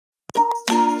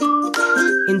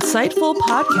Insightful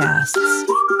podcasts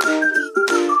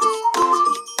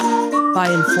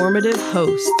by informative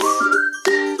hosts.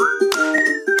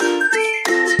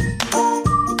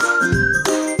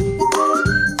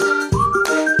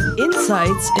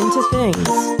 Insights into Things,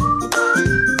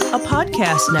 a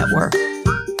podcast network.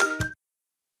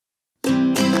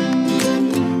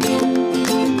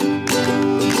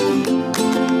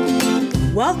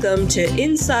 Welcome to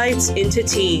Insights into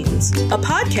Teens, a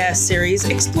podcast series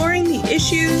exploring the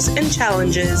issues and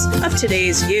challenges of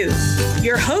today's youth.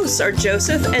 Your hosts are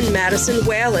Joseph and Madison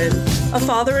Whalen, a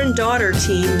father and daughter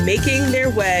team making their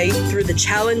way through the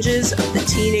challenges of the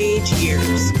teenage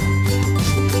years.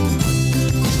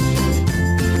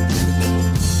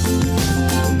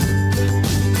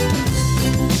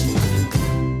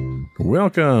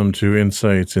 Welcome to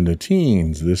Insights into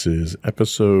Teens. This is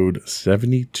episode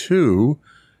 72,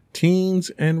 Teens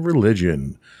and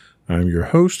Religion. I'm your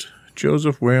host,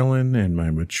 Joseph Whalen, and my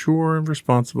mature and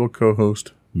responsible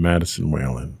co-host, Madison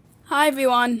Whalen. Hi,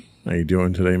 everyone. How you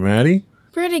doing today, Maddie?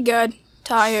 Pretty good.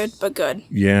 Tired, but good.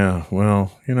 Yeah,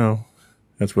 well,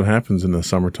 that's what happens in the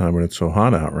summertime when it's so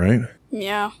hot out, right?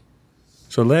 Yeah.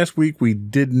 So last week we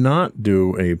did not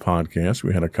do a podcast.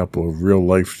 We had a couple of real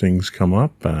life things come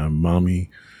up. Mommy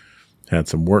had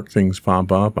some work things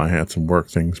pop up. I had some work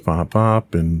things pop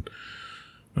up. And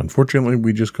unfortunately,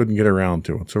 we just couldn't get around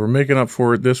to it. So we're making up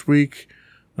for it this week.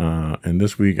 And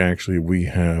this week, actually, we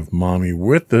have Mommy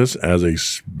with us as a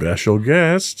special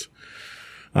guest.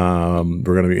 We're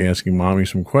going to be asking Mommy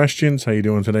some questions. How you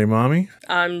doing today, Mommy?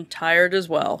 I'm tired as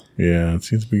well. Yeah, it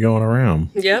seems to be going around.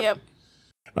 Yep.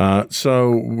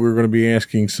 So we're going to be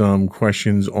asking some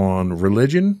questions on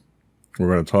religion.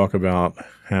 We're going to talk about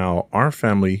how our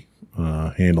family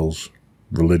handles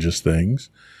religious things.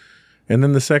 And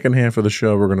then the second half of the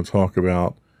show, we're going to talk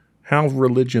about how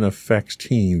religion affects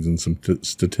teens and some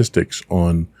statistics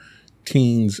on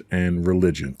teens and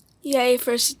religion. Yay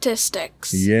for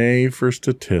statistics. Yay for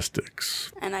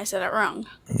statistics. And I said it wrong.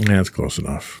 That's close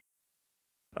enough.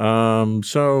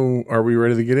 So are we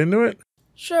ready to get into it?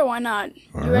 Sure, why not?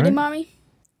 All You ready, right. Mommy?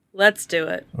 Let's do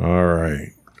it. All right.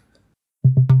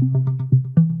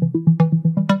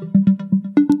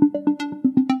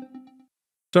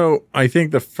 So I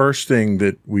think the first thing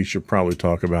that we should probably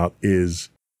talk about is,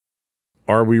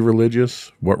 are we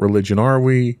religious? What religion are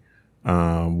we?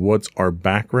 What's our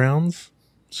backgrounds?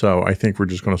 So I think we're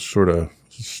just going to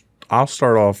I'll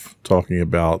start off talking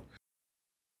about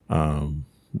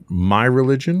my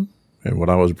religion and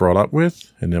what I was brought up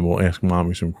with, and then we'll ask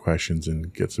Mommy some questions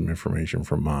and get some information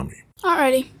from Mommy.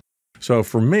 Alrighty. So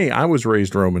for me, I was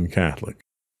raised Roman Catholic.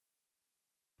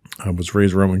 I was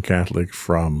raised Roman Catholic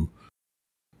from,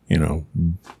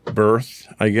 birth,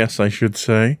 I guess I should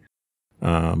say.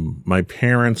 My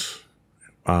parents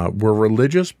were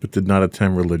religious, but did not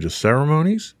attend religious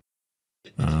ceremonies.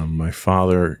 My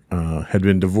father had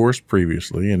been divorced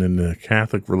previously, and in the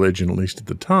Catholic religion, at least at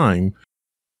the time,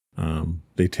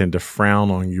 they tend to frown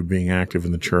on you being active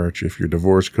in the church if you're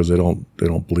divorced because they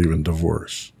don't believe in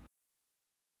divorce.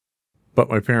 But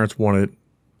my parents wanted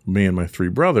me and my three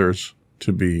brothers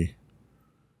to be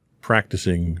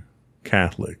practicing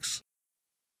Catholics.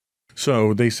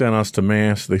 So they sent us to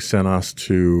Mass. They sent us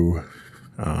to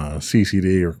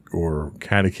CCD or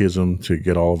catechism to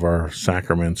get all of our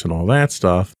sacraments and all that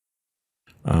stuff.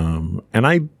 And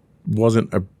I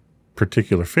wasn't a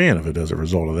particular fan of it as a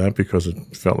result of that because it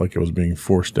felt like it was being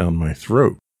forced down my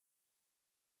throat.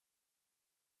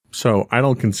 So I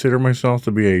don't consider myself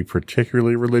to be a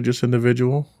particularly religious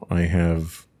individual. I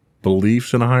have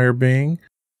beliefs in a higher being,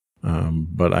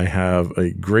 but I have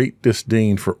a great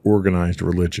disdain for organized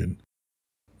religion,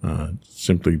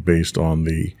 simply based on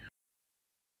the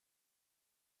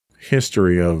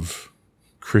history of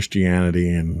Christianity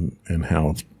and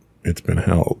how it's been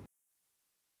held.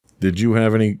 Did you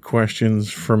have any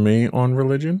questions for me on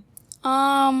religion?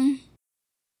 Not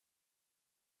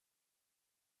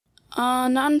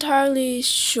entirely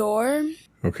sure.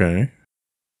 Okay.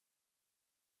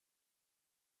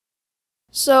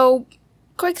 So,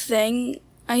 quick thing,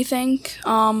 I think,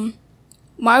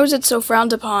 why was it so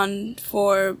frowned upon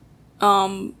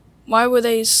why were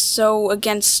they so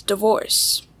against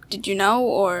divorce? Did you know,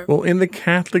 or? Well, in the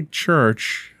Catholic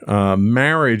Church,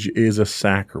 marriage is a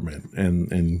sacrament,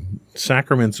 and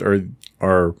sacraments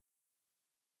are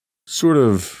sort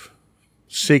of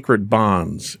sacred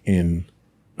bonds in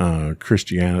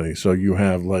Christianity. So you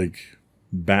have like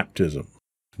baptism,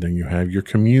 then you have your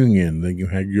communion, then you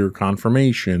have your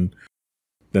confirmation,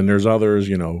 then there's others,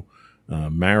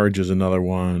 marriage is another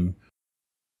one.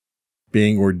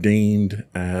 Being ordained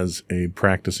as a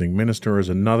practicing minister is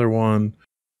another one.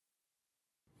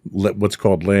 what's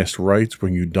called last rites.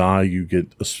 When you die, you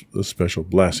get a special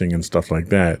blessing and stuff like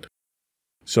that.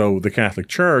 So the Catholic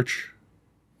Church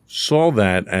saw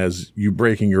that as you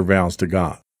breaking your vows to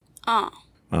God.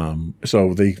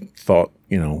 So they thought,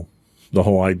 the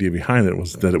whole idea behind it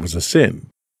was that it was a sin.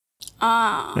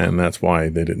 And that's why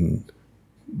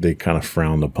they kind of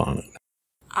frowned upon it.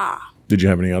 Did you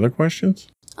have any other questions?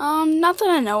 Not that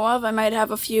I know of. I might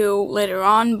have a few later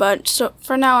on, but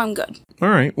for now I'm good. All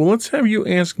right. Well, let's have you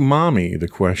ask Mommy the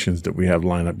questions that we have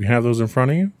lined up. You have those in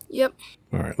front of you? Yep.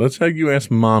 All right. Let's have you ask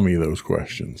Mommy those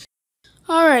questions.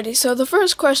 Alrighty, so the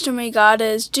first question we got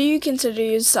is, do you consider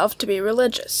yourself to be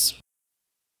religious?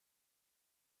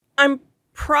 I'm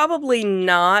probably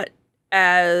not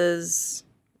as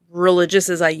religious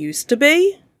as I used to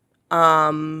be.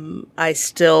 I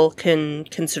still can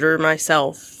consider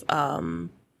myself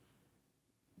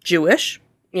Jewish.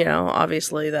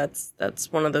 Obviously that's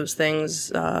one of those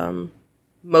things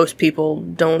most people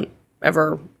don't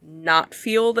ever not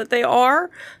feel that they are,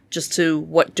 just to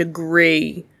what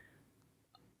degree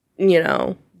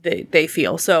they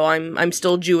feel. So I'm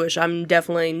still Jewish. I'm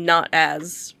definitely not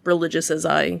as religious as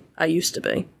I used to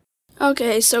be.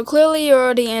 Okay, so clearly you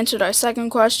already answered our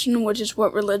second question, which is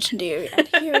what religion do you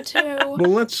adhere to? Well,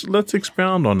 let's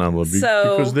expound on that a little bit,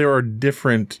 because there are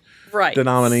different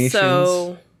denominations.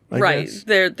 So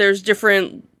there's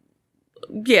different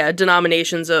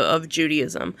denominations of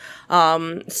Judaism.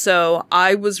 So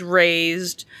I was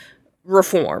raised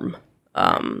Reform.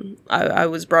 I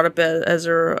was brought up as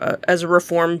a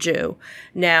Reformed Jew.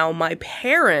 Now, my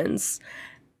parents,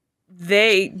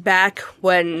 back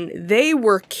when they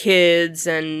were kids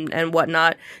and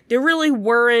whatnot, there really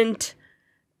weren't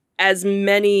as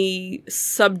many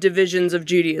subdivisions of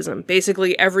Judaism.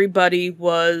 Basically, everybody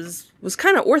was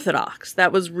kind of Orthodox.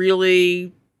 That was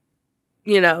really,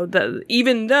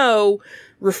 even though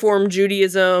Reformed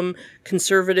Judaism,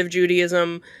 Conservative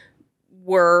Judaism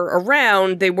were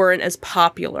around, they weren't as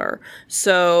popular.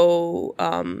 So,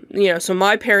 so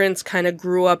my parents kind of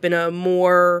grew up in a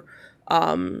more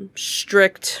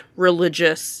strict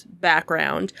religious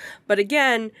background. But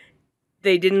again,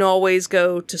 they didn't always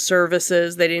go to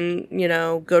services. They didn't,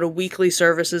 go to weekly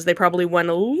services. They probably went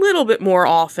a little bit more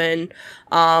often.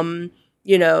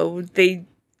 They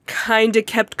kind of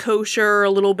kept kosher a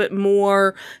little bit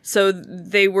more. So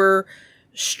they were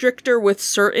stricter with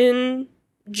certain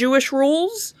Jewish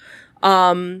rules.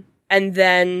 And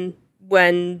then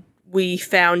when we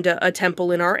found a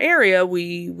temple in our area,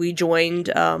 we joined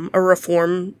a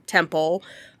Reform temple,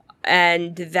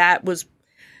 and that was,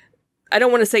 I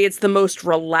don't want to say it's the most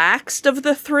relaxed of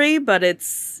the three, but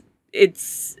it's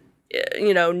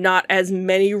not as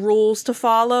many rules to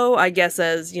follow, I guess,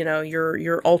 as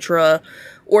your ultra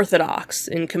Orthodox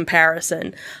in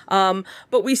comparison.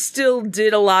 But we still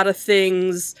did a lot of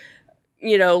things,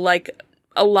 like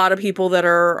a lot of people that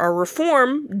are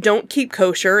Reform don't keep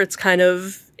kosher.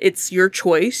 It's your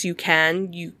choice. You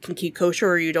can keep kosher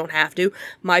or you don't have to.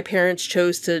 My parents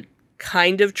chose to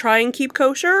kind of try and keep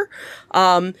kosher,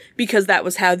 because that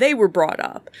was how they were brought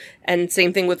up. And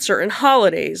same thing with certain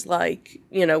holidays, like,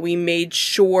 we made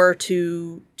sure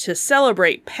to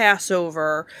celebrate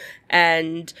Passover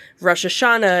and Rosh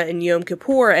Hashanah and Yom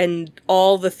Kippur and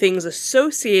all the things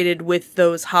associated with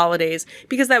those holidays,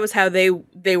 because that was how they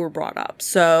were brought up.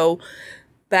 So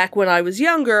back when I was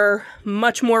younger,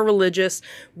 much more religious.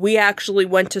 We actually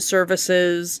went to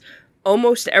services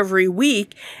almost every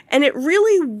week, and it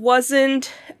really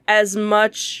wasn't as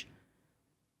much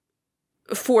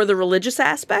for the religious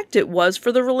aspect. It was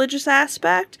for the religious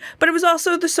aspect, but it was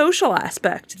also the social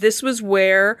aspect. This was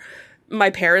where my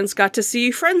parents got to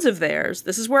see friends of theirs.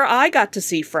 This is where I got to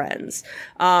see friends.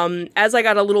 As I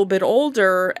got a little bit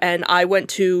older and I went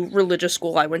to religious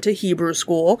school, I went to Hebrew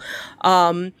school,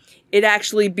 it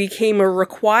actually became a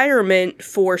requirement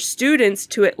for students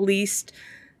to at least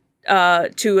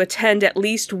to attend at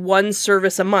least one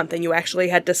service a month, and you actually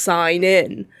had to sign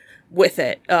in with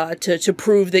it to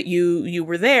prove that you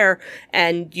were there,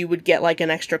 and you would get like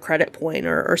an extra credit point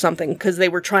or something, because they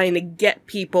were trying to get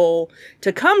people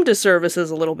to come to services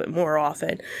a little bit more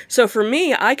often. So for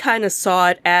me, I kind of saw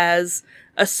it as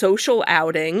a social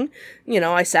outing.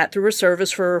 I sat through a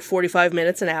service for 45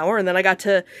 minutes, an hour, and then I got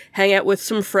to hang out with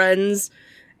some friends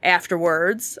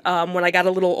afterwards. When I got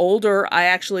a little older, I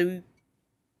actually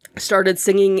started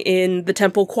singing in the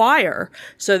temple choir.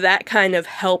 So that kind of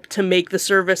helped to make the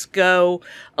service go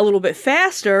a little bit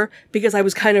faster, because I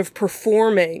was kind of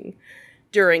performing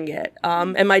during it.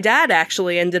 And my dad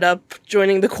actually ended up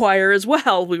joining the choir as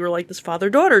well. We were like this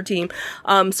father-daughter team.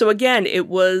 So again, it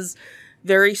was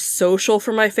very social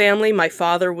for my family. My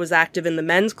father was active in the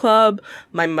men's club.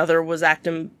 My mother was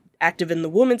active in the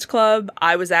women's club.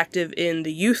 I was active in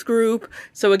the youth group.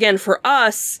 So again, for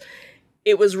us,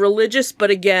 it was religious, but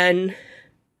again,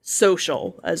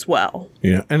 social as well.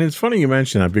 Yeah, and it's funny you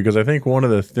mention that, because I think one of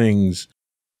the things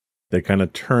that kind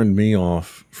of turned me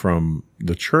off from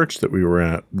the church that we were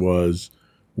at was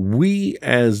we,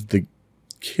 as the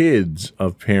kids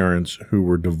of parents who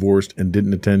were divorced and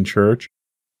didn't attend church,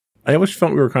 I always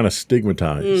felt we were kind of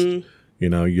stigmatized. You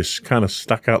know, you kind of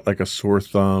stuck out like a sore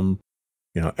thumb.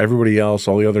 You know, everybody else,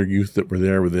 all the other youth that were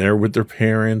there with their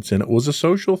parents, and it was a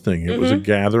social thing. It was a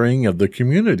gathering of the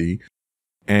community,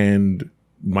 and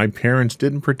my parents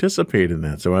didn't participate in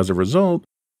that. So as a result,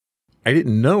 I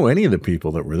didn't know any of the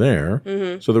people that were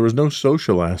there. So there was no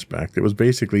social aspect. It was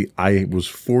basically, I was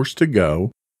forced to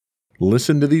go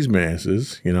listen to these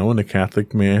masses, you know, and the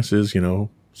Catholic masses, you know,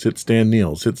 sit, stand,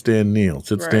 kneel, sit, stand, kneel,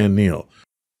 sit, stand, kneel.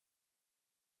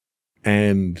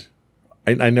 And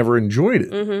I never enjoyed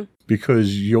it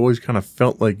because you always kind of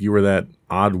felt like you were that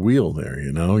odd wheel there,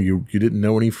 you know? You didn't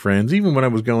know any friends. Even when I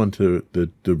was going to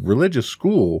the religious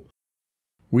school,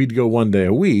 we'd go one day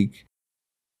a week.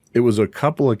 It was a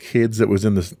couple of kids that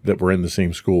were in the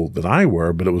same school that I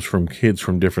were, but it was from kids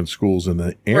from different schools in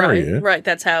the area. Right.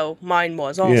 That's how mine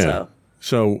was also. Yeah.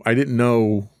 So I didn't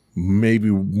know maybe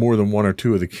more than one or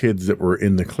two of the kids that were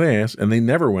in the class, and they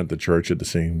never went to church at the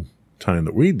same time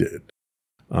that we did.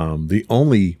 The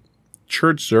only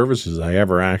church services I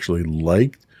ever actually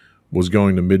liked was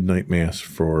going to midnight mass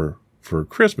for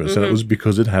Christmas, and it was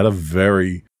because it had a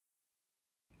very,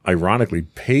 ironically,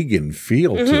 pagan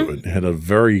feel to it. It had a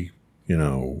very, you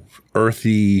know,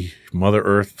 earthy, Mother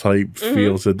Earth type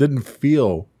feel, so it didn't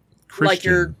feel Christian. Like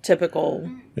your typical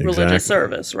religious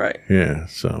service, right? Yeah,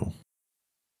 so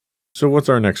what's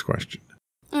our next question?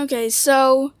 Okay,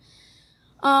 so,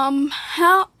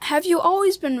 how have you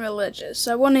always been religious?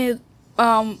 I want to,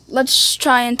 let's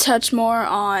try and touch more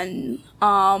on,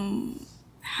 how,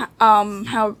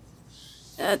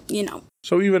 you know.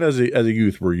 So even as a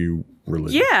youth, were you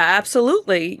religious? Yeah,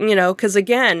 absolutely. You know, because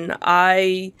again,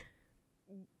 I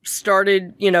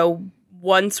started, you know,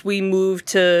 once we moved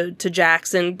to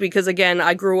Jackson, because again,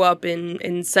 I grew up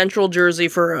in central Jersey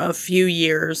for a few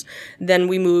years. Then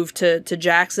we moved to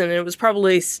Jackson, and it was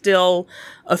probably still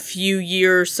a few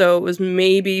years. So it was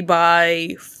maybe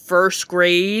by first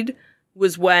grade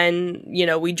was when, you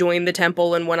know, we joined the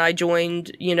temple and when I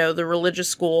joined, you know, the religious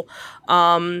school.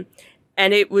 And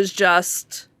it was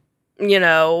just, you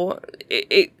know,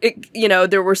 you know,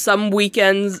 there were some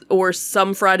weekends or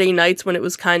some Friday nights when it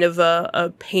was kind of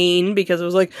a pain because it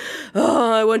was like,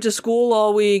 oh, I went to school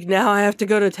all week. Now I have to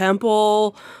go to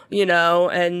temple, you know,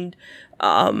 and,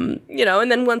 you know, and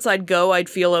then once I'd go, I'd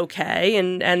feel okay.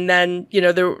 And then, you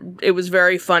know, it was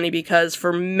very funny because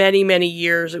for many, many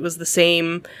years, it was the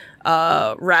same,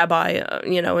 rabbi,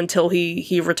 you know, until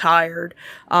he retired.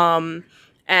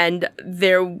 And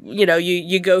there, you know,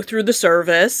 you go through the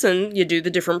service and you do the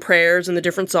different prayers and the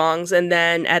different songs. And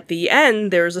then at the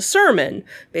end, there's a sermon,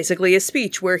 basically a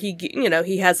speech where he, you know,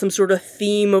 he has some sort of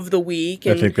theme of the week.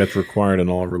 And, I think that's required in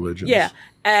all religions. Yeah.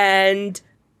 And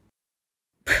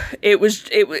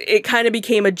it kind of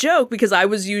became a joke because I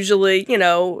was usually, you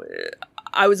know,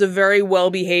 I was a very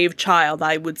well-behaved child.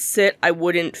 I would sit, I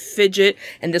wouldn't fidget,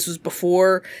 and this was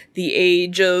before the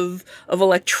age of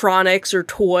electronics or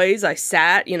toys. I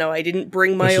sat, you know, I didn't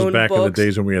bring my own books. This is back in the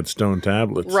days when we had stone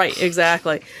tablets. Right,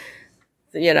 exactly.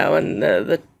 You know, and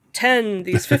the 10,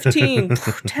 these 15,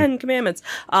 10 commandments.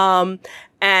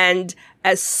 And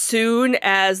as soon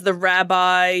as the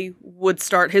rabbi would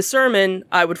start his sermon,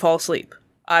 I would fall asleep.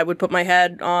 I would put my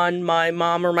head on my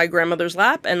mom or my grandmother's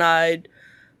lap, and I'd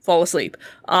fall asleep.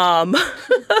 And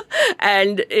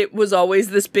it was always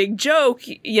this big joke,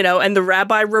 you know, and the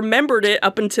rabbi remembered it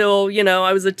up until, you know,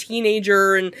 I was a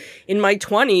teenager and in my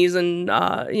 20s and,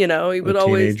 you know, he would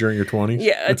always... A teenager in your 20s?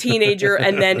 Yeah, a teenager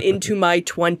and then into my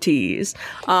 20s.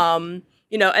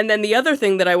 You know, and then the other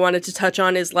thing that I wanted to touch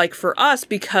on is like for us,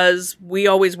 because we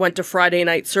always went to Friday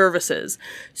night services.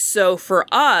 So for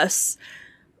us,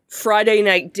 Friday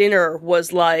night dinner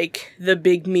was like the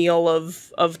big meal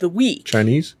of the week.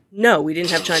 Chinese? No, we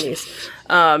didn't have Chinese.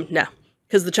 No,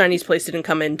 because the Chinese place didn't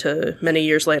come into many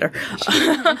years later.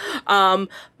 But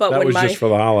that was just for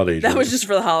the holidays. That was just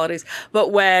for the holidays.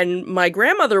 But when my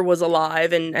grandmother was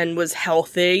alive and was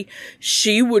healthy,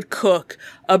 she would cook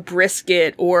a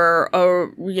brisket or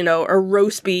a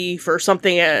roast beef or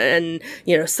something, and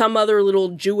you know, some other little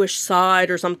Jewish side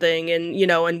or something, and you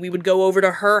know, and we would go over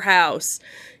to her house,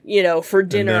 you know, for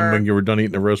dinner. And then when you were done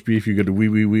eating the roast beef, you go to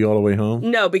wee all the way home?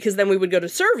 No, because then we would go to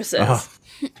services.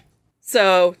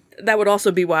 So that would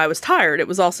also be why I was tired. It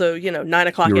was also, 9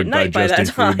 o'clock at night by that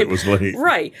time. Food that was late.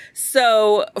 Right.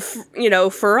 So,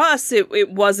 for us,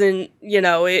 it wasn't,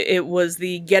 it was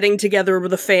the getting together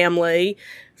with the family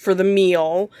for the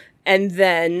meal and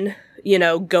then,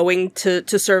 going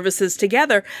to services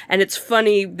together. And it's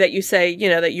funny that you say,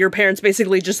 that your parents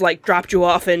basically just like dropped you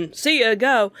off and see ya,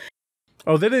 go.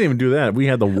 Oh, they didn't even do that. We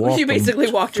had to walk. You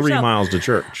basically walked 3 yourself. miles to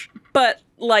church. But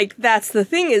like, that's the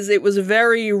thing is it was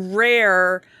very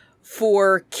rare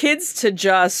for kids to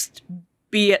just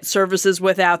be at services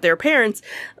without their parents.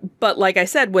 But like I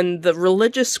said, when the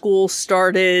religious school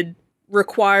started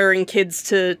requiring kids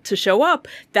to show up,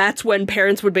 that's when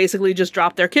parents would basically just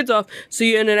drop their kids off.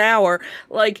 See you in an hour.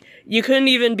 Like, you couldn't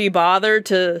even be bothered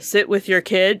to sit with your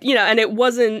kid, and it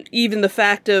wasn't even the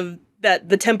fact of that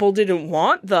the temple didn't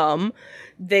want them.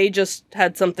 They just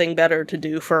had something better to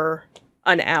do for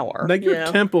an hour. Like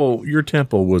your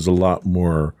temple was a lot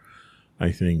more,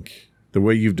 I think, the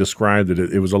way you've described it,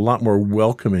 it was a lot more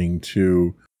welcoming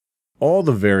to all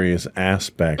the various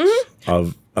aspects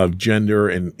of gender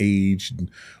and age.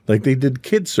 Like they did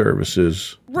kid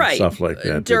services and stuff like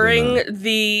that. During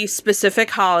the specific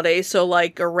holidays, so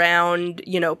like around,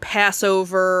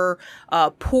 Passover,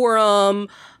 Purim,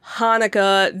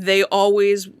 Hanukkah, they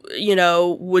always,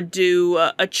 would do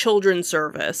a children's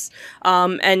service.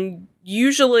 And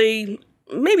usually,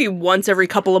 maybe once every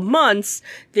couple of months,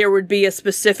 there would be a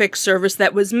specific service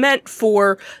that was meant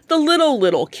for the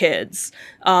little kids.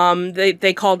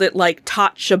 They called it like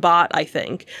Tot Shabbat, I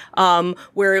think,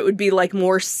 where it would be like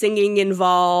more singing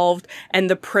involved and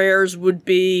the prayers would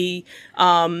be,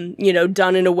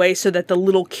 done in a way so that the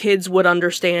little kids would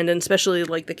understand, and especially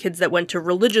like the kids that went to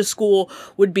religious school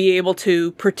would be able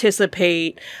to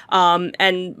participate.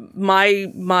 And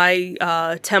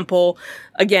my temple,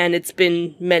 again, it's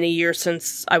been many years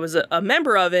since I was a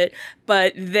member of it,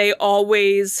 but they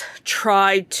always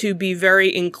tried to be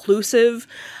very inclusive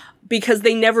because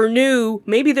they never knew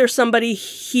maybe there's somebody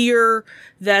here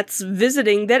that's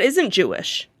visiting that isn't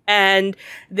Jewish. And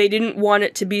they didn't want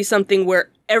it to be something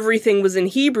where everything was in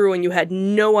Hebrew and you had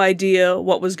no idea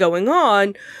what was going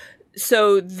on.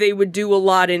 So they would do a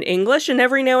lot in English, and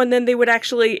every now and then they would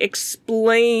actually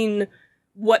explain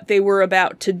what they were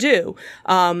about to do.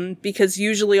 Because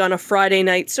usually on a Friday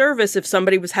night service, if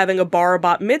somebody was having a bar or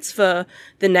bat mitzvah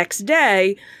the next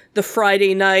day, the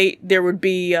Friday night, there would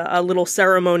be a little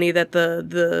ceremony that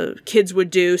the kids would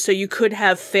do. So you could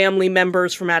have family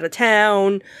members from out of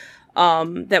town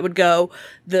that would go.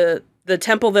 The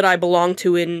temple that I belonged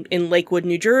to in Lakewood,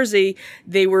 New Jersey,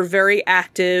 they were very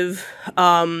active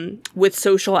with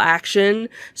social action.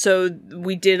 So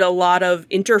we did a lot of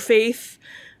interfaith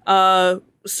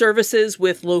services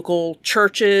with local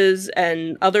churches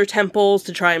and other temples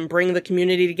to try and bring the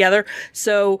community together.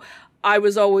 So I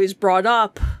was always brought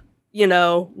up,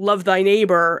 love thy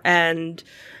neighbor, and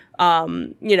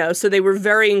so they were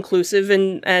very inclusive,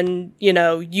 and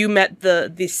you met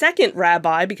the second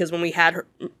rabbi, because when we had her,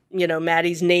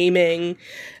 Maddie's naming,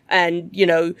 and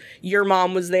your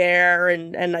mom was there,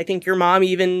 and I think your mom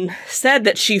even said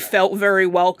that she felt very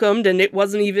welcomed, and it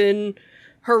wasn't even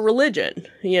her religion,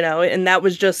 and that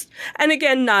was just, and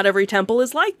again, not every temple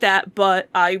is like that, but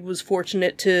I was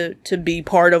fortunate to be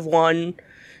part of one,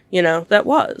 that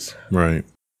was. Right.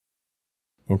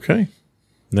 Okay.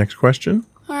 Next question.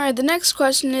 All right, the next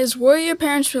question is, were your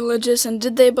parents religious, and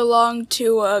did they belong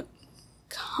to a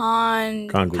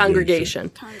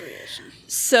congregation?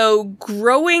 So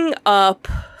growing up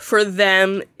for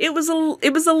them, it was a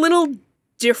little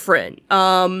different.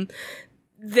 You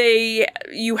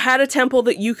had a temple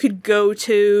that you could go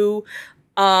to.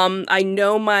 I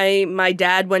know my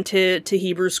dad went to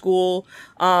Hebrew school.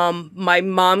 My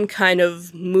mom kind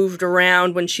of moved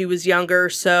around when she was younger,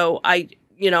 so I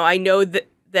know that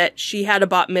she had a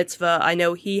bat mitzvah. I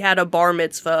know he had a bar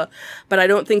mitzvah, but I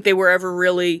don't think they were ever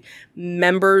really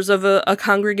members of a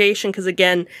congregation, because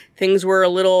again, things were a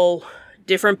little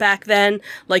different back then.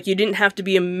 Like, you didn't have to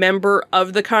be a member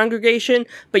of the congregation,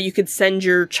 but you could send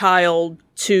your child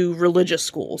to religious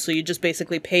school. So you just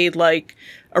basically paid like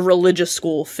a religious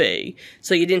school fee.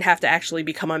 So you didn't have to actually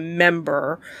become a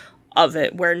member of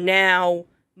it, where now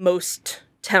most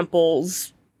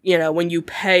temples, when you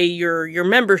pay your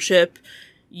membership,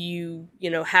 you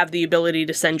have the ability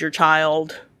to send your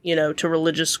child, to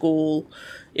religious school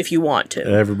if you want to.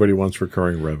 Everybody wants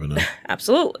recurring revenue.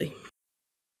 Absolutely.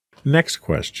 Next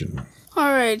question.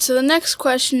 All right, so the next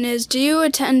question is, do you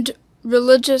attend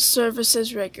religious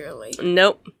services regularly?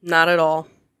 Nope, not at all.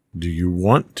 Do you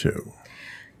want to?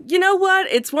 You know what?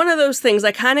 It's one of those things.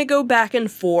 I kind of go back and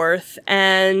forth,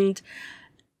 and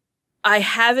I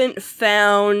haven't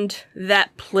found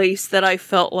that place that I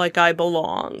felt like I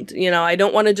belonged. You know, I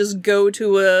don't want to just go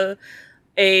to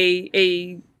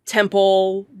a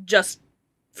temple just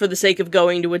for the sake of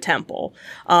going to a temple.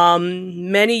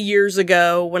 Many years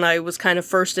ago, when I was kind of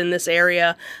first in this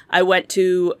area, I went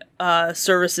to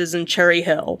services in Cherry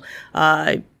Hill.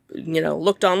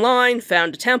 Looked online,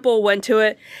 found a temple, went to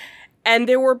it, and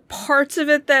there were parts of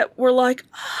it that were like,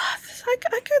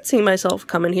 I could see myself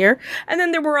coming here. And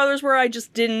then there were others where I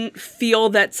just didn't feel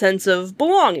that sense of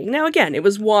belonging. Now, again, it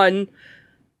was one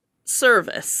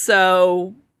service,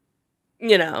 so,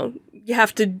 you know, you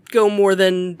have to go more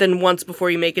than once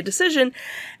before you make a decision.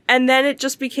 And then it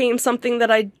just became something that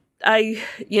I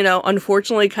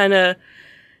unfortunately kind of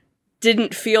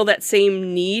didn't feel that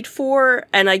same need for.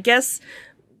 And I guess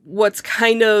what's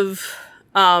kind of,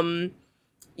 one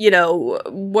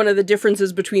of the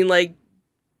differences between, like,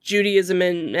 Judaism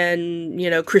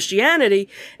and Christianity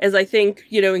is, I think,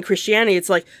 in Christianity, it's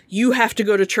like, you have to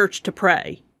go to church to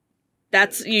pray.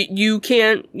 That's, you're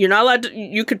not allowed to,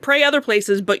 you could pray other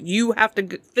places, but you have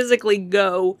to physically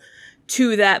go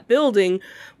to that building.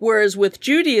 Whereas with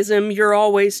Judaism, you're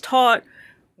always taught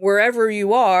wherever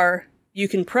you are, you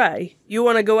can pray. You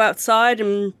want to go outside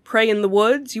and pray in the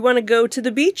woods? You want to go to the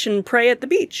beach and pray at the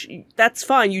beach? That's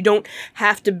fine. You don't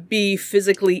have to be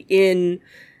physically in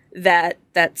that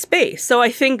space. So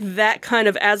I think that kind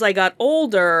of, as I got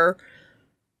older,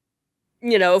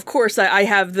 of course I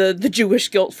have the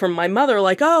Jewish guilt from my mother,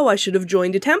 like, oh, I should have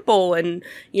joined a temple, and,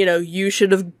 you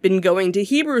should have been going to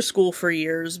Hebrew school for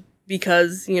years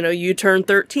because, you turned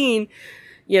 13,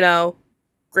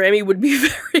 Grammy would be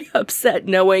very upset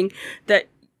knowing that,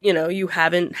 you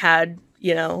haven't had,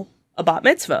 a bat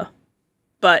mitzvah.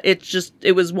 But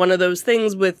it was one of those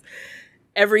things with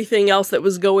everything else that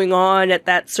was going on at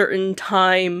that certain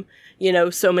time,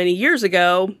 so many years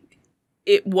ago,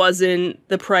 it wasn't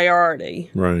the priority,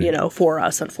 right, for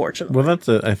us, unfortunately. Well, that's,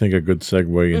 I think, a good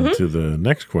segue into the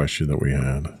next question that we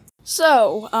had.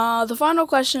 So, the final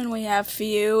question we have for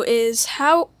you is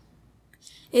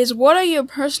what are your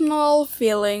personal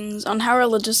feelings on how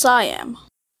religious I am?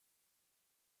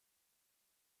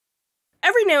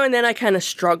 Every now and then I kind of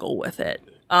struggle with it,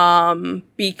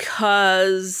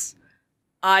 because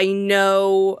I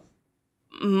know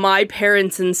my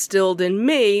parents instilled in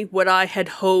me what I had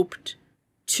hoped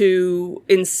to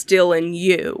instill in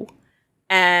you.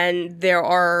 And there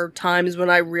are times when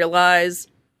I realize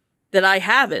that I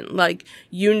haven't. Like,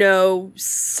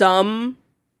 some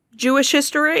Jewish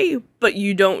history, but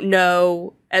you don't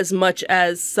know as much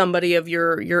as somebody of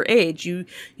your age. You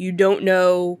don't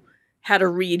know how to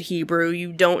read Hebrew.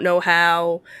 You don't know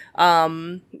how,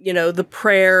 the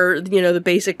prayer, the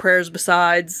basic prayers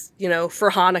besides,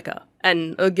 for Hanukkah.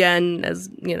 And again, as,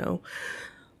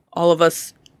 all of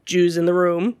us Jews in the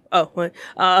room, no,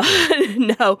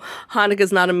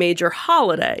 Hanukkah's not a major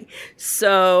holiday.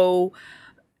 So,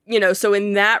 so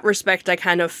in that respect, I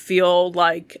kind of feel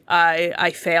like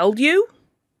I failed you,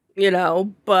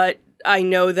 but I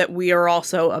know that we are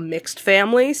also a mixed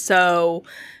family. So,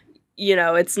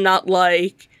 it's not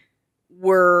like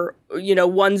we're,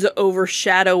 one's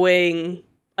overshadowing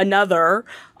another,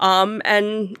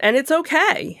 and it's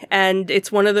okay. And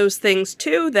it's one of those things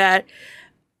too that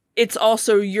it's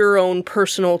also your own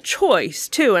personal choice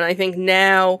too. And I think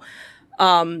now,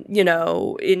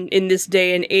 in this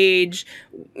day and age,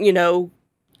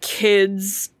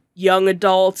 kids, young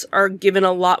adults are given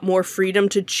a lot more freedom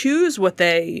to choose what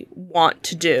they want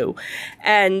to do.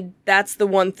 And that's the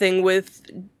one thing with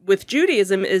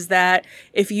Judaism, is that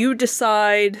if you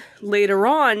decide later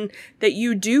on that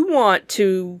you do want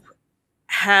to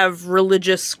have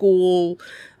religious school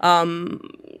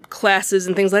classes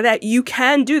and things like that, you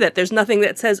can do that. There's nothing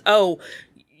that says, oh,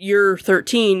 you're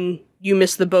 13, you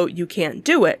missed the boat, you can't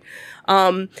do it.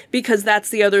 Because that's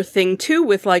the other thing too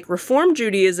with, like, Reform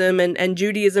Judaism and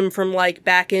Judaism from, like,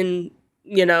 back in,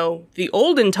 the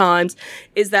olden times,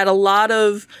 is that a lot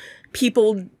of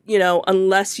people,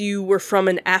 unless you were from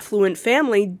an affluent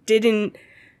family, didn't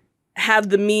have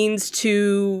the means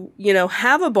to,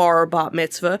 have a bar or bat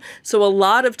mitzvah. So a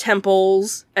lot of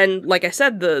temples, and like I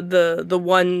said, the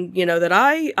one, that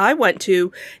I went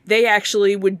to, they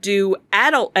actually would do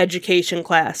adult education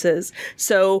classes.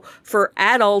 So for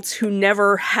adults who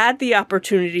never had the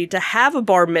opportunity to have a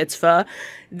bar mitzvah,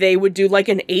 they would do like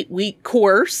an 8-week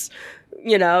course.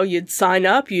 You'd sign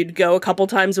up, you'd go a couple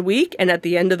times a week, and at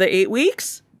the end of the 8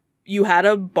 weeks, you had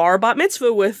a bar bat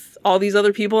mitzvah with all these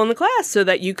other people in the class so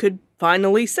that you could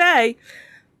finally say,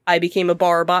 I became a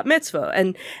bar bat mitzvah.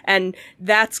 And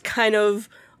that's kind of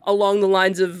along the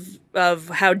lines of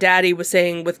how Daddy was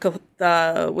saying with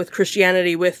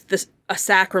Christianity, with this, a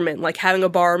sacrament, like having a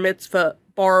bar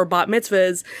or bat mitzvah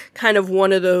is kind of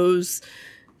one of those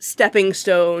stepping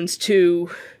stones to,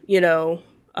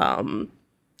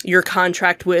 your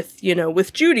contract with,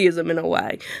 with Judaism in a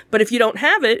way. But if you don't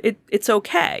have it, it's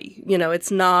okay.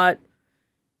 It's not,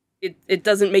 it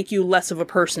doesn't make you less of a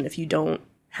person if you don't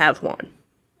have one.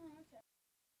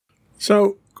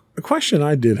 So, a question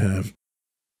I did have,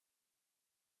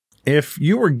 if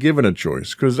you were given a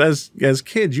choice, because as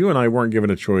kids, you and I weren't given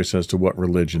a choice as to what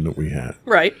religion that we had.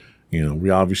 Right. We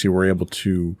obviously were able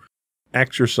to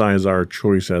exercise our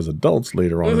choice as adults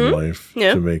later on in life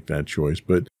to make that choice.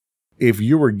 But if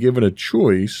you were given a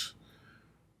choice,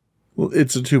 well,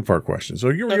 it's a two-part question. So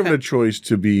you were given a choice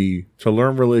to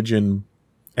learn religion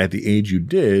at the age you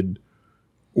did,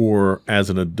 or as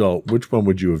an adult, which one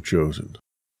would you have chosen?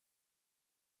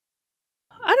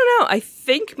 I don't know. I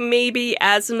think maybe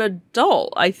as an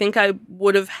adult, I think I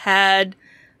would have had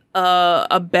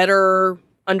a better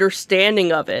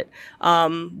understanding of it.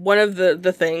 One of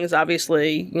the things,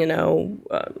 obviously,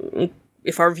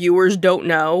 if our viewers don't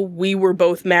know, we were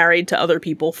both married to other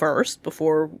people first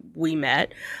before we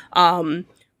met.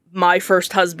 My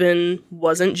first husband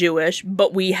wasn't Jewish,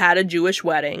 but we had a Jewish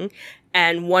wedding.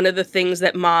 And one of the things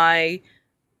that my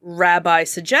rabbi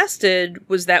suggested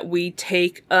was that we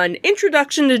take an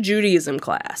introduction to Judaism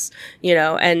class,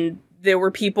 and there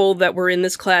were people that were in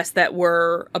this class that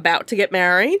were about to get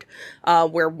married,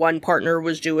 where one partner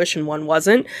was Jewish and one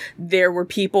wasn't. There were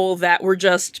people that were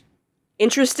just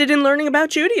interested in learning about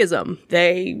Judaism.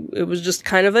 It was just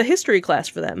kind of a history class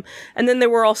for them. And then there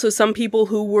were also some people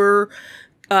who were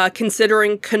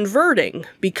considering converting,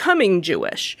 becoming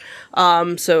Jewish.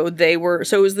 So it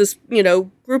was this,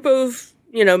 group of,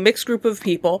 mixed group of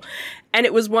people. And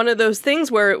it was one of those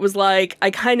things where it was like,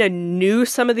 I kind of knew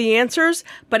some of the answers,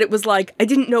 but it was like, I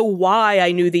didn't know why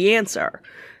I knew the answer.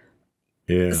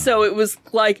 Yeah. So it was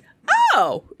like,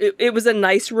 it was a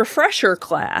nice refresher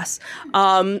class.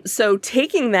 So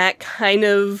taking that kind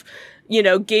of,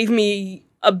 gave me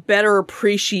a better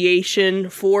appreciation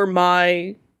for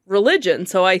my religion.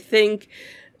 So I think,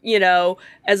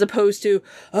 as opposed to,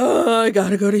 I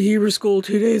gotta go to Hebrew school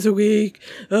 2 days a week.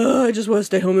 I just want to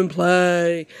stay home and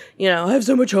play. I have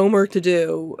so much homework to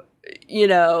do.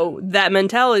 That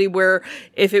mentality where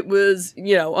if it was,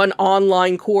 an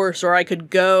online course, or I could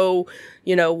go,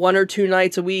 1 or 2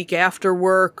 nights a week after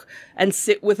work and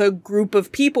sit with a group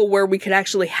of people where we could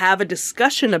actually have a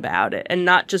discussion about it and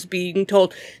not just being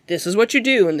told, this is what you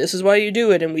do and this is why you do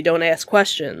it, and we don't ask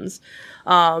questions.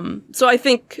 So I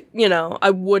think, I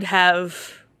would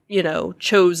have,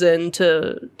 chosen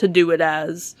to do it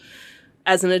as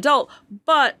an adult,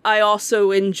 but I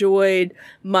also enjoyed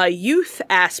my youth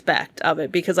aspect of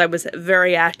it because I was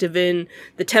very active in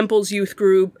the Temple's youth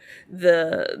group,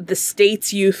 the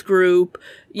state's youth group,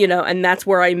 and that's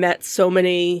where I met so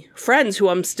many friends who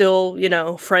I'm still,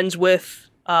 friends with,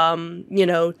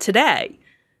 today.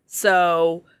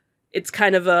 So it's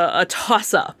kind of a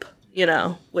toss up,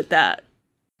 with that.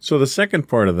 So the second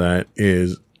part of that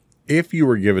is, if you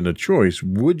were given a choice,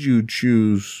 would you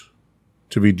choose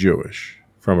to be Jewish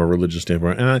from a religious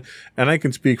standpoint? And I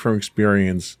can speak from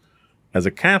experience as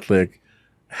a Catholic,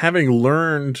 having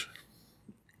learned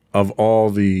of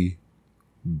all the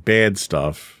bad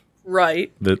stuff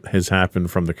right that has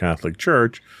happened from the Catholic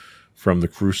Church, from the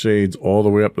Crusades all the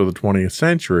way up to the 20th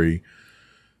century.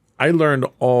 I learned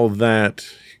all that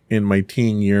in my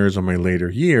teen years and my later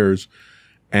years,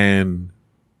 and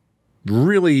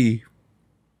really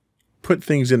put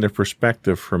things into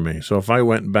perspective for me. So if I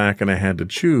went back and I had to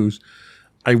choose,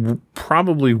 I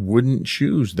probably wouldn't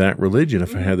choose that religion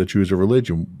if I had to choose a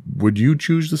religion. Would you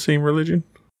choose the same religion?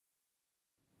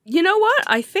 You know what?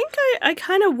 I think I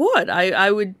kind of would.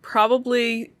 I would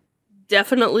probably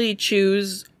definitely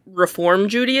choose Reform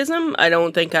Judaism. I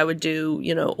don't think I would do,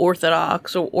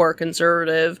 Orthodox or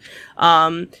conservative,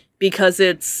 because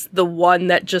it's the one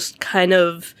that just kind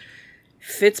of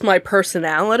fits my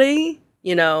personality,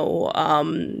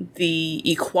 the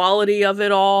equality of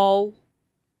it all,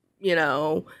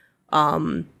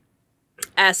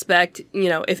 aspect,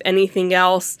 if anything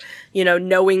else,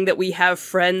 knowing that we have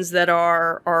friends that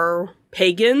are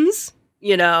pagans,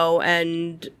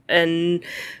 and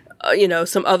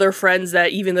some other friends that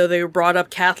even though they were brought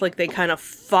up Catholic, they kind of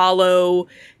follow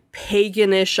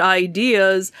paganish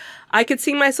ideas. I could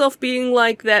see myself being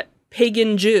like that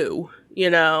pagan Jew,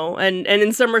 and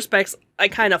in some respects, I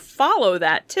kind of follow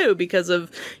that too because of,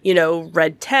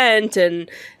 Red Tent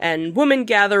and Woman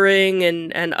Gathering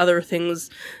and other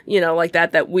things, like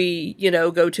that we,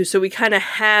 go to. So we kind of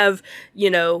have,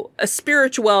 a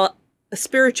spirit,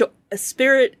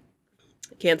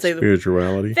 can't say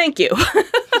spirituality. Thank you.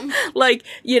 Like,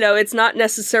 you know, it's not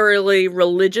necessarily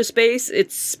religious based,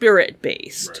 it's spirit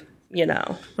based, right. You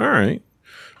know. All right.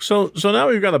 So now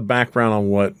we've got a background on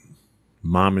what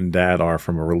mom and dad are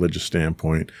from a religious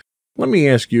standpoint. Let me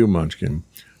ask you, Munchkin,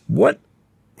 what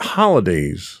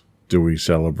holidays do we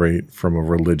celebrate from a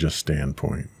religious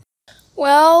standpoint?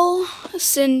 Well,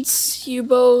 since you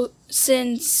were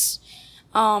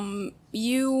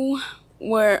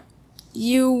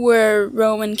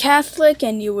Roman Catholic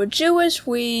and you were Jewish,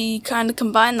 we kind of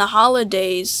combined the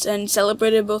holidays and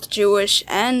celebrated both Jewish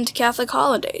and Catholic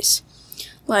holidays.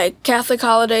 Like, Catholic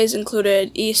holidays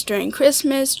included Easter and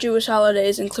Christmas, Jewish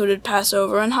holidays included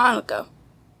Passover and Hanukkah.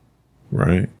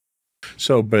 Right.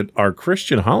 So, but our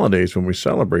Christian holidays, when we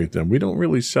celebrate them, we don't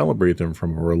really celebrate them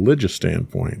from a religious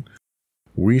standpoint.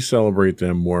 We celebrate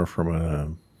them more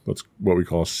from what we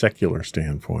call a secular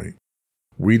standpoint.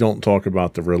 We don't talk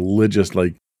about the religious,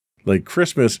 like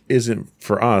Christmas isn't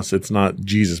for us. It's not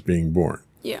Jesus being born.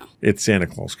 Yeah. It's Santa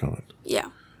Claus coming. Yeah.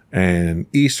 And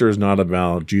Easter is not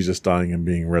about Jesus dying and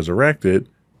being resurrected.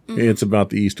 Mm-hmm. It's about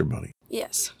the Easter Bunny.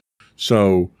 Yes.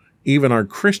 So even our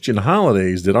Christian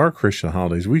holidays,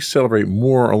 we celebrate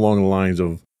more along the lines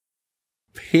of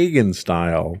pagan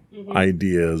style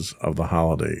ideas of the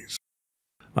holidays.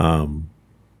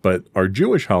 But our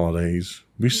Jewish holidays,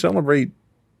 we celebrate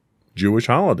Jewish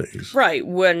holidays. Right.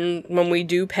 When we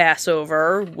do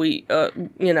Passover, we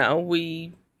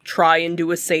try and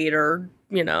do a Seder,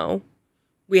 you know.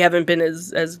 We haven't been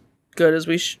as good as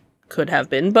we could have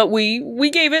been, but we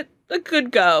gave it a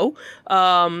good go.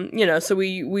 You know, so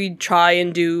we try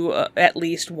and do at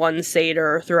least one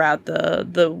Seder throughout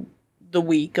the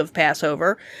week of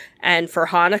Passover. And for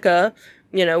Hanukkah,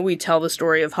 you know, we tell the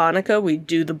story of Hanukkah. We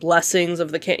do the blessings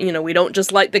of the we don't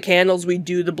just light the candles, we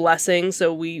do the blessings.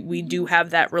 So we do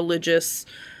have that religious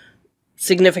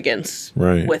significance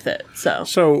with it.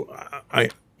 So I,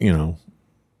 you know,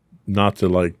 not to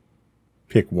like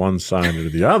pick one side or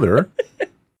the other,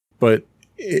 but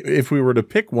if we were to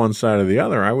pick one side or the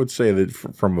other, I would say that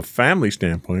from a family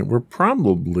standpoint, we're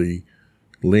probably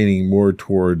leaning more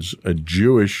towards a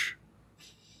Jewish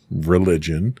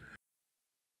religion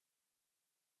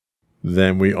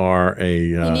than we are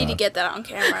you need to get that on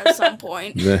camera at some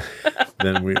point.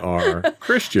 Than we are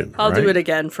Christian. I'll do it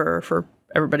again for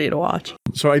everybody to watch.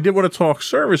 So I did want to talk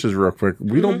services real quick.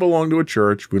 We don't belong to a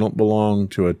church. We don't belong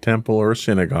to a temple or a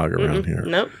synagogue around here.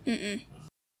 Nope.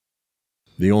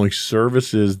 The only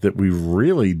services that we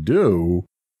really do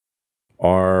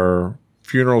are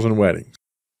funerals and weddings.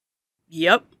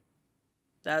 Yep.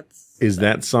 Is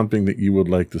that something that you would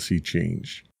like to see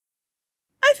change?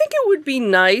 I think it would be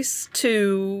nice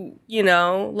to, you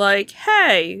know, like,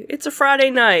 hey, it's a Friday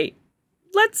night.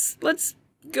 Let's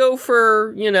go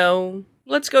for, you know,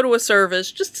 let's go to a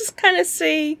service just to kind of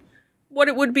see what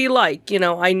it would be like. You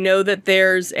know, I know that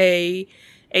there's a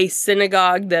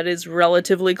synagogue that is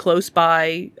relatively close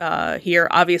by here.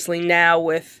 Obviously now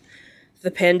with the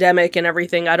pandemic and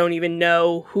everything, I don't even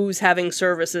know who's having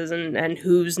services and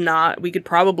who's not. We could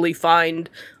probably find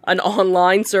an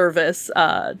online service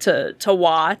to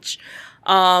watch,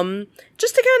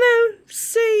 just to kind of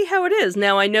see how it is.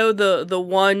 Now I know the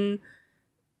one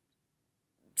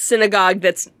synagogue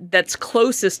that's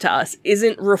closest to us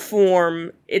isn't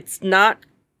Reform. It's not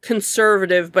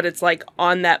conservative, but it's like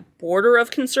on that border of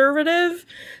conservative.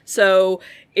 So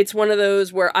it's one of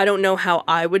those where I don't know how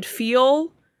I would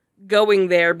feel going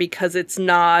there because it's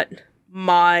not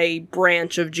my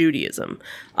branch of Judaism.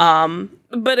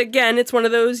 But again, it's one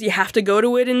of those, you have to go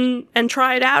to it and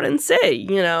try it out and see,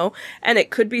 you know, and it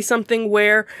could be something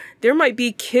where there might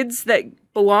be kids that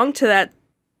belong to that,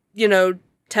 you know,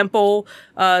 temple,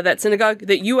 that synagogue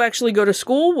that you actually go to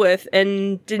school with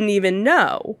and didn't even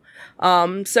know.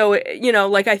 So, you know,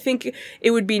 like, I think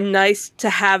it would be nice to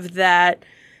have that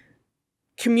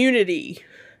community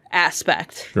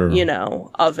aspect, you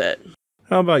know, of it.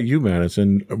 How about you,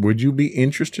 Madison? Would you be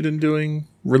interested in doing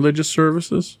religious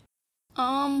services?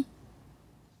 I'm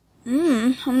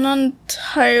not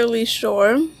entirely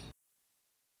sure.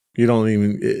 You don't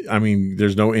even, I mean,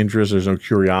 there's no interest, there's no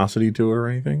curiosity to it or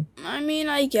anything? I mean,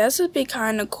 I guess it'd be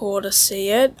kind of cool to see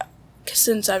it,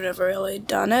 since I've never really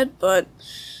done it, but,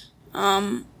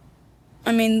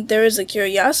 I mean, there is a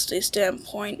curiosity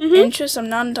standpoint. Interest, I'm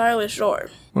not entirely sure.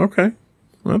 Okay,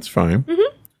 that's fine.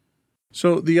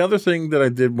 So the other thing that I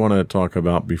did want to talk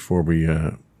about before we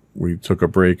took a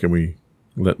break and we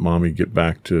let Mommy get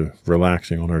back to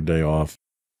relaxing on her day off,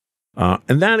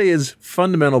 and that is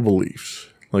fundamental beliefs.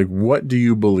 Like, what do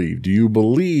you believe? Do you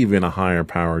believe in a higher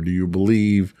power? Do you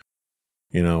believe,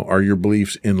 you know, are your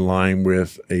beliefs in line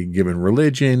with a given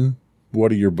religion?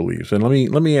 what are your beliefs? And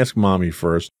let me ask Mommy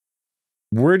first.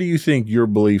 Where do you think your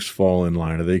beliefs fall in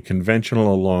line? Are they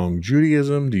conventional along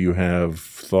Judaism? Do you have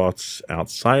thoughts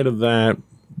outside of that?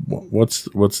 What's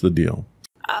the deal?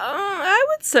 I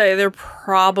would say they're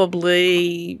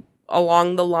probably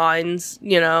along the lines,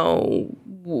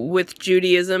 with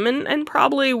Judaism and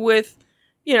probably with,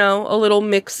 a little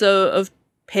mix of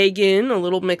pagan, a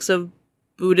little mix of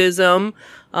Buddhism.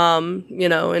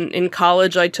 In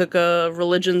college I took a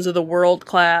religions of the world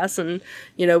class, and,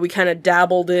 we kind of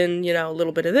dabbled in, a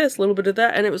little bit of this, a little bit of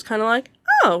that, and it was kind of like,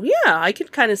 oh yeah, I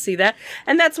could kind of see that.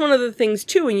 And that's one of the things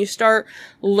too, when you start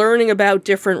learning about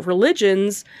different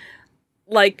religions,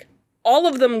 like all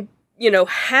of them,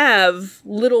 have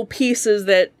little pieces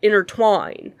that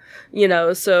intertwine,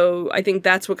 so I think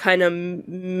that's what kind of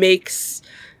makes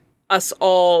us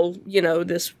all,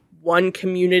 this one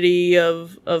community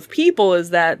of people,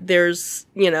 is that there's,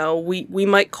 we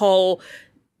might call,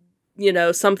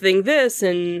 something this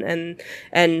and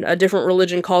a different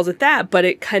religion calls it that, but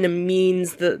it kind of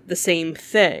means the same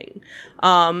thing.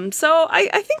 So I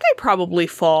think I probably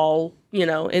fall,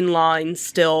 in line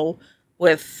still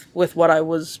with what I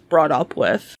was brought up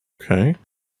with. Okay.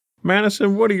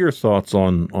 Madison, what are your thoughts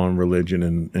on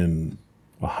religion and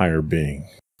a higher being?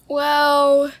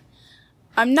 Well,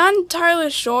 I'm not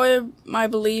entirely sure my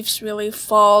beliefs really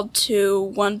fall to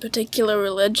one particular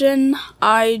religion.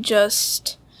 I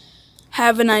just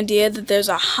have an idea that there's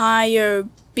a higher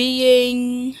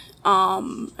being,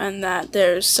 and that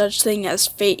there's such thing as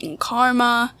fate and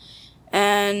karma,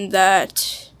 and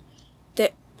that there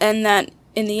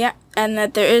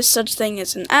is such thing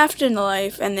as an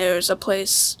afterlife, and there's a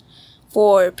place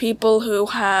for people who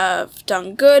have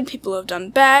done good, people who have done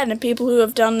bad, and people who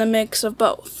have done a mix of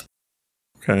both.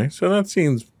 Okay, so that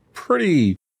seems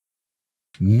pretty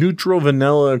neutral,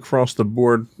 vanilla across the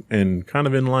board, and kind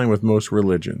of in line with most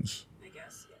religions. I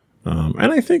guess.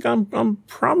 And I think I'm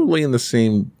probably in the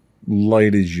same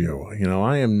light as you.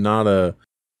 I am not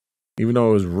even though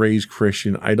I was raised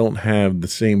Christian, I don't have the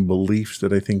same beliefs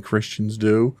that I think Christians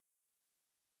do.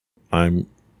 I'm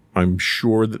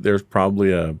sure that there's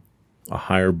probably a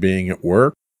higher being at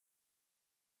work,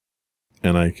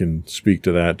 and I can speak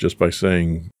to that just by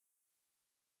saying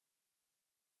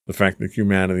the fact that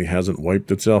humanity hasn't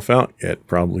wiped itself out yet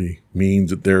probably means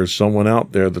that there's someone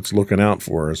out there that's looking out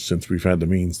for us, since we've had the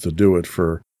means to do it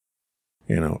for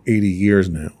 80 years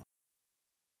now.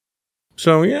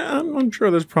 So yeah, I'm sure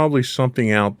there's probably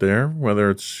something out there, whether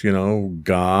it's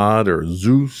God or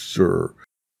Zeus or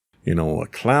a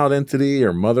cloud entity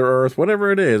or Mother Earth,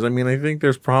 whatever it is. I mean, I think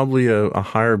there's probably a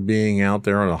higher being out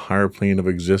there on a higher plane of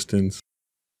existence.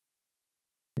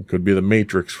 It could be the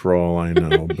Matrix for all I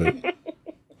know, but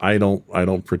I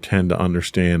don't pretend to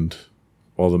understand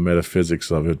all the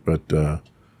metaphysics of it. But I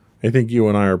think you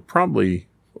and I are probably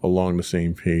along the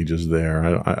same pages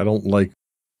there. I don't like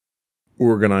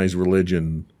organized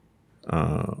religion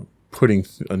putting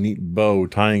a neat bow,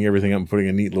 tying everything up and putting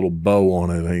a neat little bow on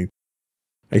it.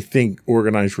 I think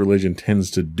organized religion tends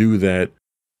to do that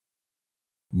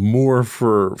more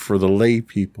for the lay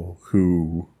people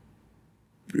who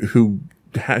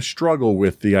struggle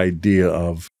with the idea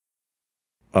of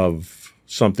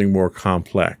something more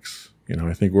complex.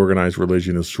 I think organized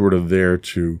religion is sort of there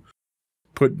to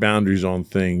put boundaries on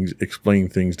things, explain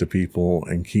things to people,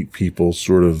 and keep people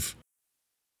sort of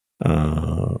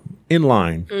in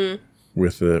line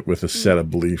with a set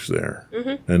of beliefs there.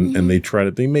 Mm-hmm. And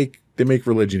they make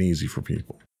religion easy for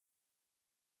people.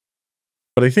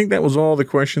 But I think that was all the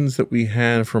questions that we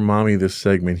had for Mommy this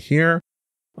segment here.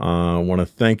 I want to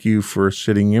thank you for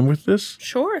sitting in with this.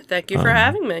 Sure. Thank you for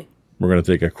having me. We're going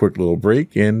to take a quick little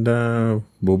break, and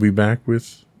we'll be back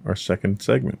with our second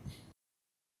segment.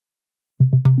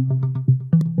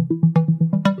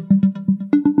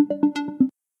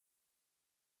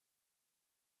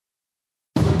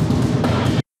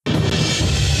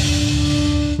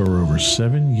 For over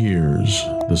 7 years,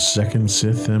 the Second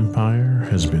Sith Empire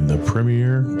has been the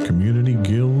premier community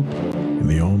guild in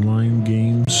the online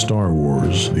game Star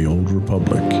Wars: The Old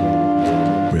Republic.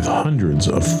 With hundreds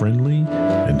of friendly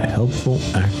and helpful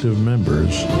active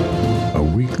members, a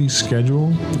weekly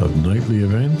schedule of nightly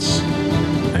events,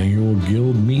 annual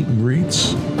guild meet and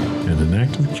greets, and an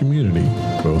active community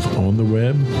both on the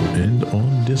web and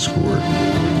on Discord.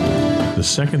 The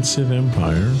Second Sith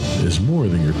Empire is more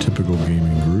than your typical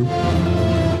gaming group.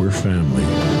 We're family.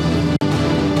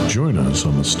 Join us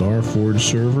on the Starforge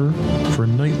server for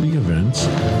nightly events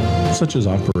such as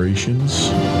operations,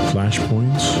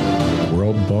 flashpoints,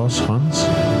 world boss hunts,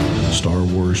 Star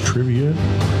Wars trivia,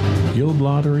 guild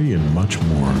lottery, and much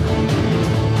more.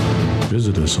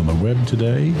 Visit us on the web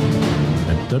today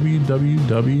at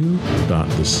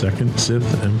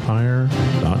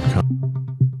www.thesecondsithempire.com.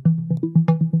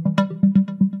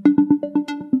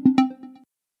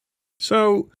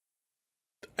 So,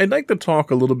 I'd like to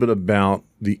talk a little bit about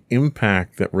the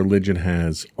impact that religion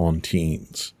has on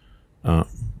teens.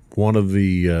 One of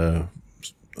the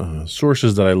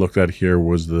sources that I looked at here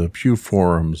was the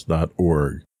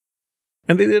pewforums.org.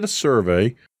 And they did a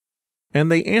survey,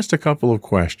 and they asked a couple of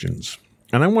questions.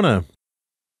 And I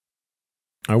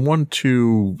want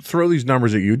to throw these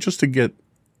numbers at you just to get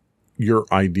your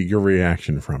idea, your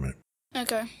reaction from it.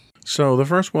 Okay. So the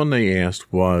first one they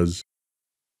asked was,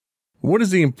 what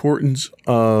is the importance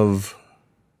of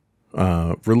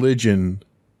religion?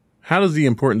 How does the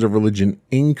importance of religion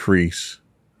increase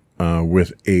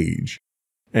with age?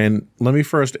 And let me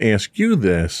first ask you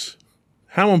this.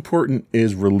 How important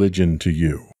is religion to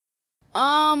you?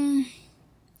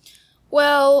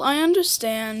 Well, I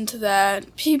understand that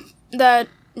that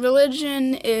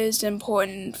religion is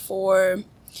important for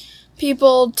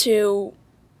people to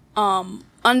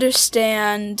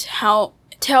understand to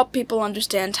help people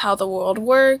understand how the world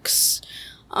works,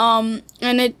 and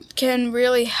it can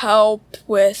really help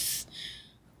with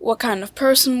what kind of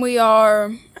person we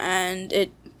are, and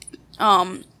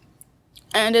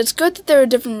it's good that there are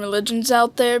different religions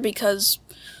out there because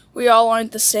we all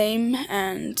aren't the same,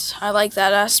 and I like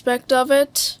that aspect of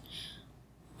it.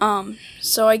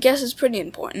 So I guess it's pretty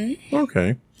important.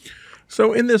 Okay.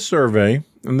 So in this survey,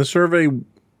 they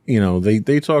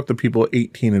talked to people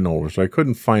 18 and older, so I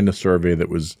couldn't find a survey that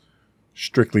was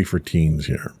strictly for teens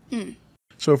here.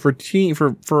 So for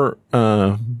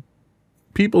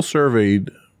people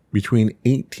surveyed between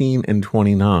 18 and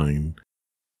 29,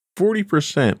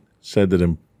 40% said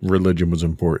that religion was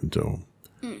important to them,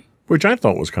 which I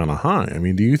thought was kind of high. I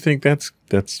mean, do you think that's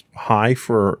high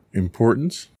for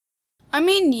importance? I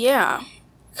mean, yeah,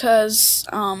 because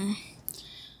although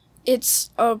it's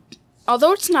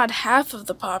not half of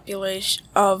the population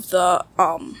of the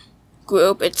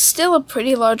group, it's still a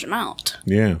pretty large amount.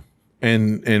 Yeah,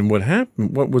 and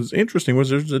what was interesting was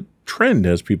there's a trend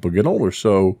as people get older.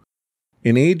 So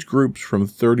in age groups from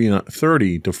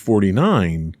 30 to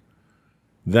 49,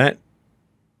 that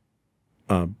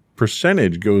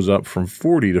percentage goes up from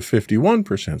 40 to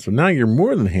 51%. So now you're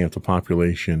more than half the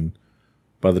population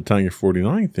by the time you're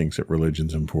 49 thinks that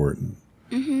religion's important.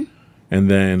 Mm-hmm.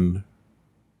 And then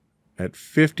at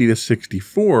 50 to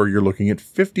 64, you're looking at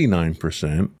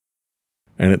 59%.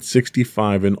 And at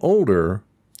 65 and older,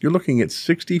 you're looking at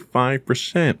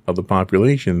 65% of the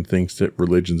population thinks that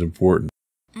religion's important.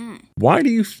 Why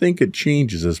do you think it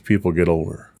changes as people get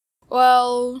older?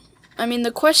 Well, I mean,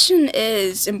 the question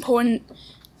is important.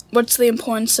 What's the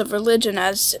importance of religion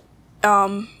as,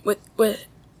 what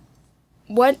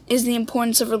is the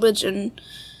importance of religion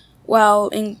while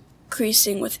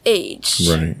increasing with age?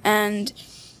 Right. And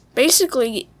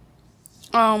basically,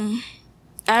 as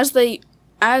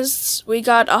we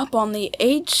got up on the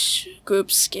age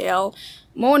group scale,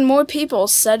 more and more people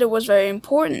said it was very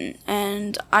important,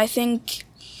 and I think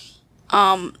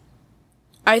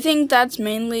that's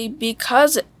mainly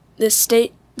because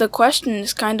the question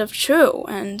is kind of true,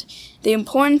 and the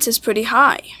importance is pretty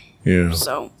high. Yeah.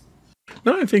 So.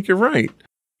 No, I think you're right.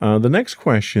 The next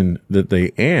question that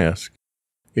they ask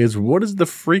is, what is the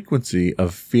frequency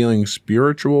of feeling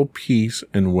spiritual peace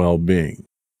and well-being?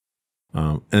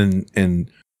 When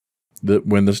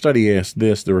the study asked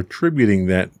this, they're attributing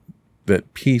that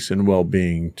peace and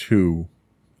well-being to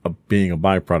being a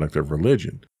byproduct of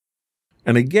religion.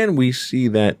 And again, we see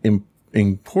that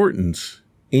importance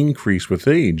increase with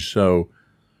age. So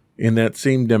in that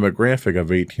same demographic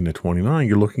of 18 to 29,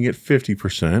 you're looking at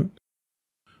 50%.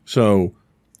 So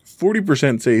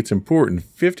 40% say it's important.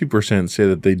 50% say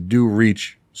that they do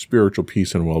reach spiritual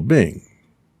peace and well-being.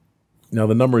 Now,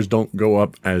 the numbers don't go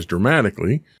up as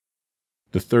dramatically.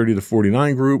 The 30 to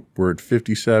 49 group, we're at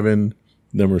 57,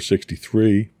 then we're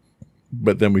 63,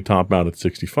 but then we top out at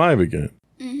 65 again.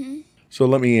 Mm-hmm. So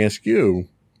let me ask you,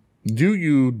 do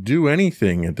you do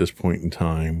anything at this point in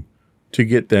time to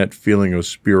get that feeling of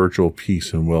spiritual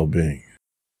peace and well-being?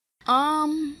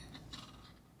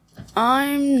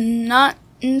 I'm not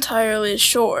entirely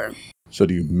sure. So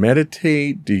do you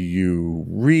meditate? Do you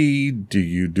read? Do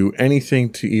you do anything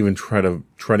to even try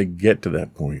to get to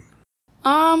that point?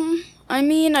 I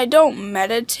mean, I don't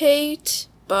meditate,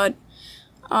 but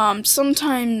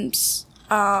sometimes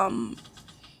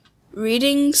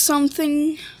reading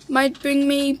something might bring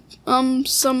me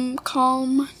some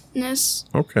calmness.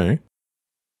 Okay.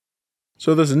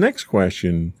 So this next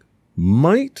question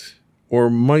might or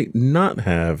might not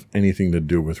have anything to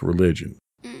do with religion.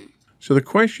 So the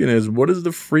question is, what is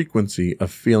the frequency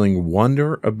of feeling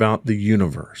wonder about the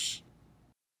universe?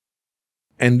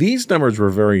 And these numbers were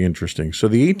very interesting. So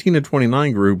the 18 to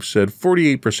 29 group said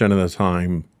 48% of the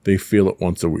time they feel it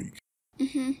once a week.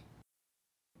 Mm-hmm.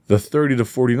 The 30 to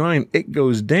 49, it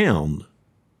goes down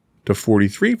to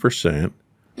 43%,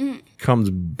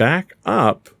 comes back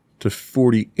up to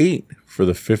 48 for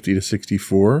the 50 to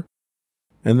 64,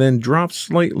 and then drops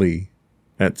slightly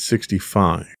at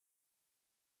 65.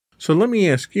 So let me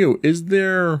ask you, is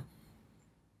there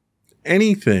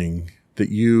anything that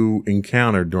you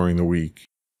encounter during the week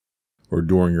or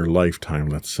during your lifetime,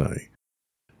 let's say,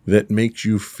 that makes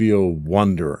you feel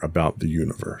wonder about the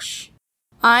universe?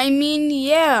 I mean,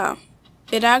 yeah.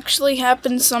 It actually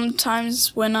happens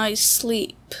sometimes when I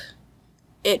sleep.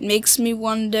 It makes me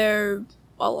wonder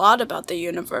a lot about the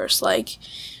universe. Like,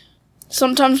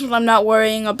 sometimes when I'm not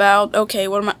worrying about, okay,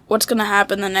 what's gonna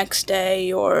happen the next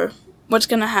day, or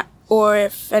or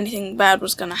if anything bad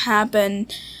was gonna happen,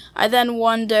 I then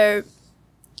wonder,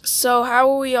 so how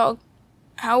are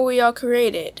we all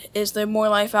created? Is there more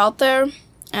life out there?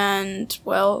 And,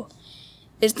 well,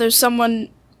 is there someone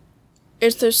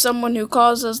who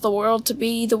causes the world to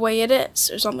be the way it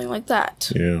is, or something like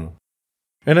that? Yeah.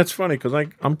 And it's funny because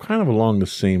I'm kind of along the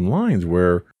same lines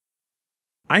where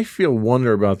I feel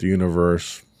wonder about the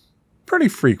universe pretty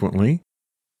frequently,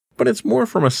 but it's more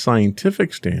from a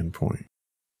scientific standpoint.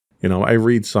 You know, I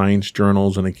read science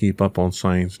journals and I keep up on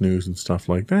science news and stuff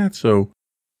like that. So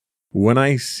when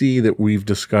I see that we've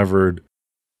discovered,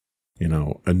 you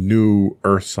know, a new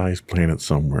Earth-sized planet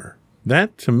somewhere,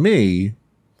 that to me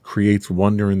creates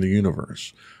wonder in the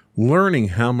universe. Learning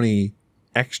how many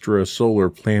extra solar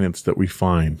planets that we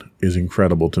find is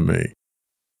incredible to me.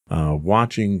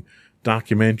 Watching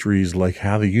documentaries like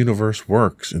How the Universe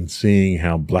Works and seeing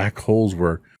how black holes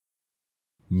work.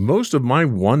 Most of my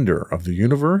wonder of the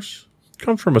universe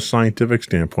comes from a scientific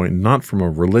standpoint, not from a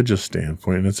religious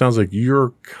standpoint. And it sounds like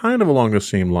you're kind of along the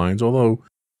same lines, although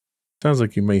it sounds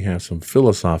like you may have some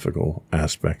philosophical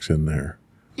aspects in there.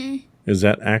 Is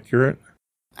that accurate?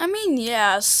 I mean,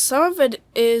 yeah, some of it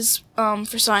is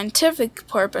for scientific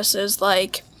purposes.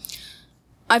 Like,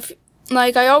 I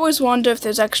always wonder if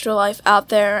there's extra life out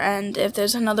there, and if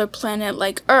there's another planet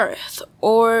like Earth,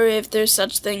 or if there's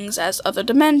such things as other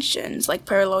dimensions, like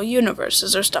parallel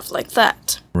universes or stuff like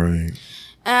that. Right.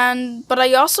 But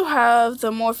I also have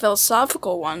the more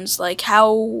philosophical ones, like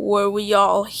how were we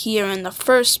all here in the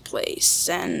first place,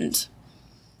 and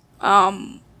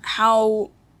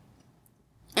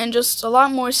and just a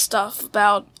lot more stuff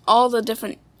about all the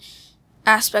different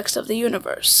aspects of the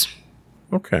universe.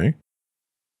 Okay.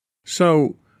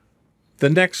 So the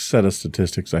next set of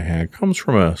statistics I had comes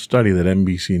from a study that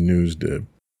NBC News did.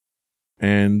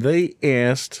 And the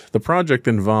project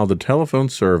involved a telephone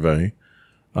survey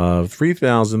of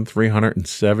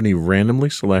 3,370 randomly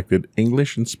selected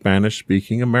English and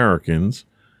Spanish-speaking Americans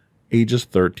ages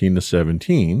 13 to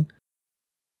 17,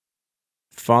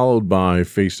 followed by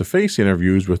face-to-face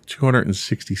interviews with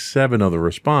 267 other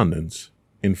respondents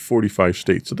in 45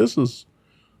 states. So this is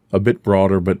a bit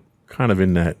broader, but kind of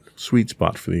in that sweet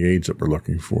spot for the age that we're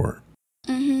looking for.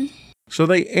 Mm-hmm. So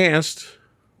they asked,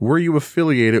 were you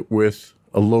affiliated with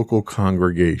a local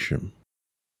congregation?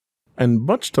 And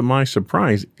much to my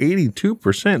surprise,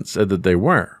 82% said that they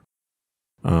were,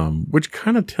 which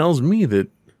kind of tells me that,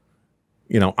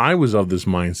 you know, I was of this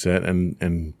mindset,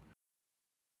 and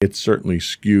it's certainly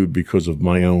skewed because of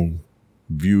my own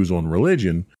views on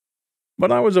religion,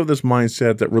 but I was of this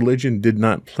mindset that religion did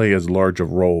not play as large a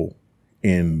role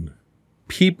in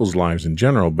people's lives in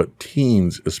general, but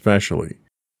teens especially.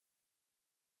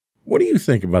 What do you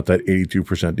think about that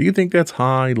 82%? Do you think that's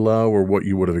high, low, or what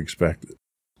you would have expected?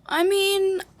 I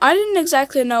mean, I didn't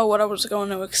exactly know what I was going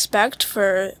to expect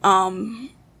for the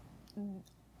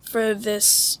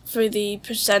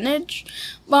percentage.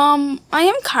 I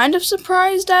am kind of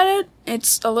surprised at it.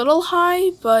 It's a little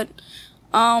high, but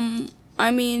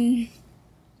I mean,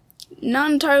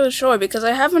 not entirely sure because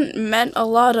I haven't met a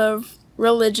lot of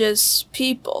religious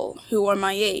people who are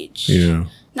my age. Yeah.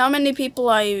 Not many people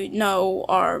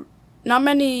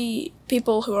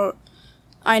who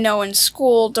I know in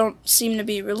school don't seem to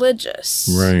be religious.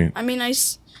 Right. I mean,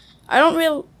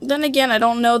 then again, I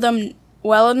don't know them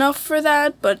well enough for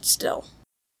that, but still.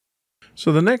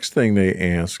 So the next thing they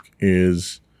ask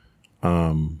is,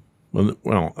 well,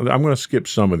 I'm going to skip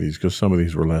some of these because some of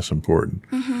these were less important.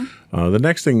 Mm-hmm. The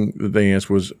next thing that they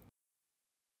asked was,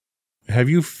 have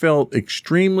you felt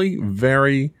extremely,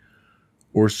 very,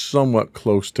 or somewhat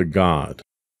close to God?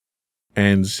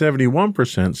 And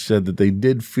 71% said that they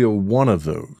did feel one of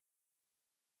those.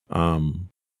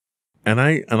 And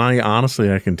I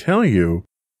honestly, I can tell you,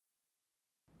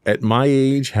 at my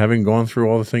age, having gone through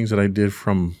all the things that I did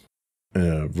from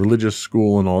religious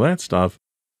school and all that stuff,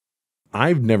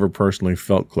 I've never personally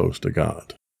felt close to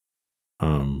God.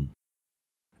 And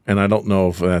I don't know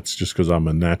if that's just because I'm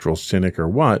a natural cynic or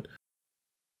what.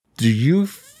 Do you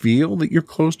feel that you're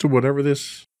close to whatever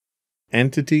this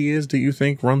entity is that you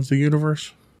think runs the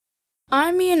universe?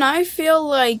 I mean, I feel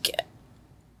like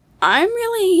I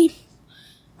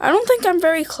don't think I'm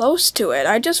very close to it.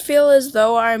 I just feel as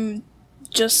though I'm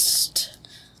just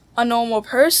a normal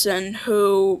person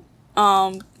who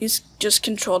is just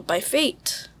controlled by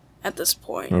fate at this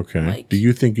point. Okay. Do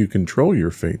you think you control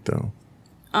your fate, though?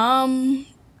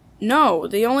 No.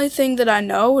 The only thing that I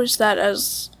know is that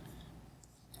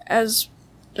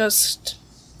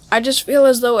I just feel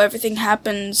as though everything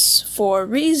happens for a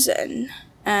reason,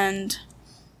 and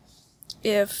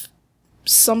if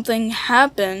something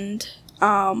happened,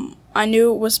 I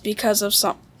knew it was because of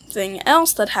something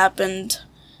else that happened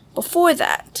before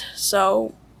that,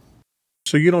 So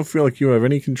you don't feel like you have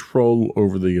any control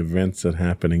over the events that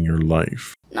happen in your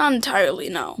life? Not entirely,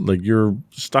 no. Like you're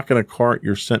stuck in a cart,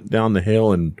 you're sent down the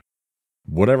hill, and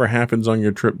whatever happens on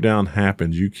your trip down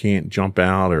happens. You can't jump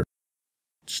out or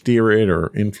steer it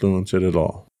or influence it at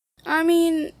all. I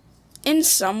mean, in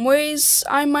some ways,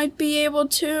 I might be able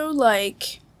to,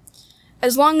 like,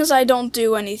 as long as I don't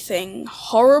do anything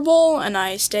horrible and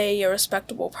I stay a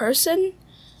respectable person,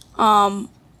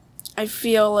 I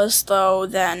feel as though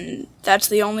then that's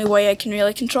the only way I can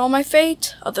really control my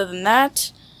fate. Other than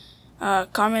that,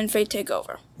 karma and fate take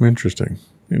over. Interesting.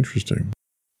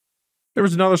 There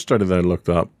was another study that I looked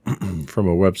up from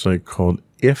a website called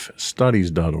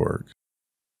ifstudies.org.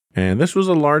 And this was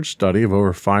a large study of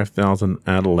over 5,000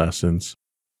 adolescents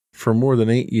for more than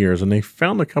 8 years, and they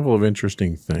found a couple of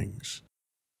interesting things.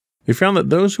 They found that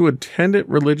those who attended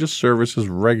religious services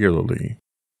regularly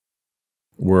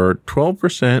were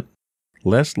 12%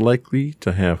 less likely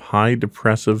to have high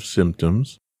depressive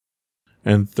symptoms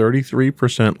and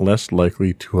 33% less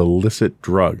likely to elicit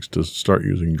drugs, to start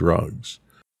using drugs.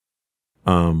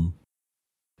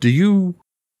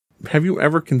 Have you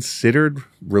ever considered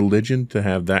religion to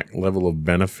have that level of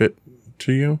benefit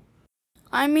to you?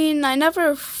 I mean, I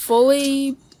never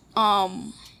fully,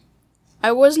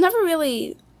 I was never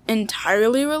really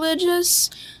entirely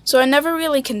religious, so I never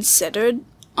really considered,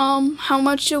 how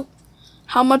much of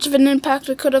an impact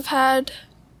it could have had.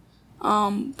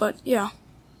 But yeah.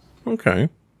 Okay.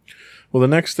 Well, the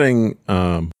next thing,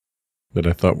 that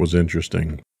I thought was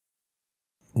interesting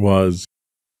was,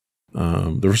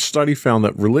 the study found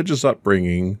that religious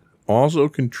upbringing also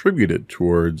contributed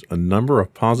towards a number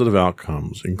of positive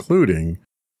outcomes, including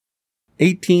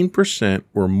 18%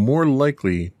 were more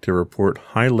likely to report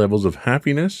high levels of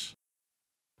happiness,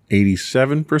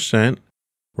 87%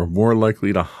 were more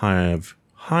likely to have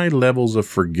high levels of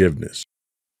forgiveness.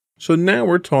 So now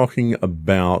we're talking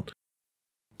about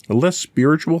less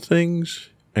spiritual things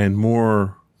and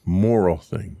more moral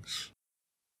things.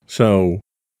 So,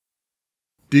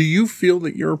 do you feel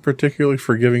that you're a particularly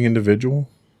forgiving individual?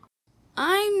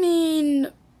 I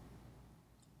mean,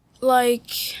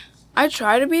 like, I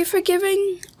try to be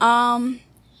forgiving.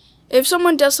 If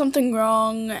someone does something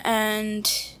wrong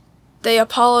and they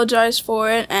apologize for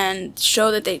it and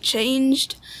show that they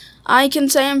changed, I can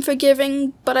say I'm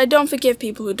forgiving, but I don't forgive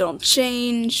people who don't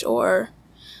change or,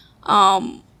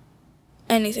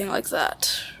 anything like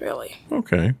that, really.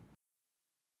 Okay.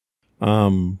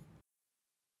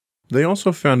 They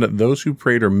also found that those who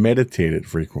prayed or meditated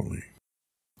frequently,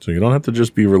 so you don't have to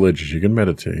just be religious, you can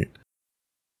meditate,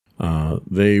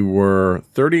 they were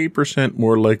 38%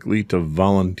 more likely to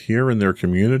volunteer in their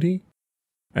community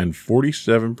and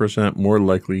 47% more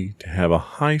likely to have a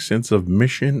high sense of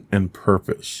mission and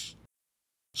purpose.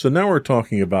 So now we're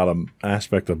talking about an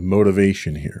aspect of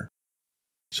motivation here.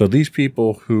 So these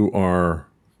people who are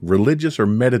religious or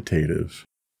meditative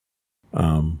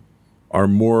are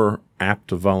more apt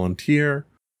to volunteer,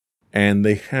 and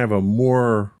they have a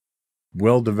more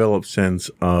well-developed sense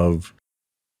of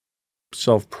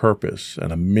self-purpose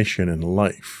and a mission in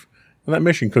life. And that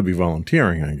mission could be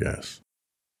volunteering, I guess.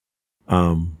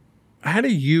 How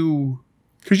do you,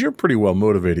 because you're pretty well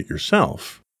motivated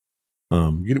yourself.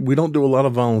 We don't do a lot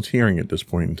of volunteering at this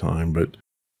point in time, but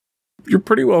you're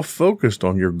pretty well focused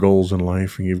on your goals in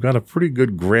life, and you've got a pretty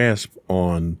good grasp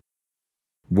on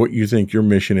what you think your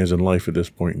mission is in life at this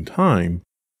point in time.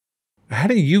 How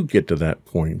do you get to that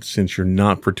point, since you're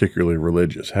not particularly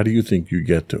religious? How do you think you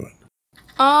get to it?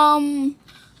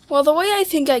 Well, the way I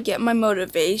think I get my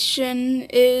motivation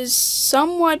is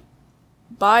somewhat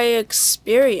by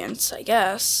experience, I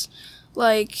guess.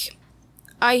 Like,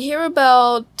 I hear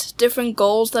about different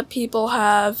goals that people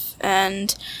have,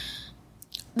 and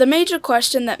the major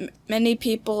question that many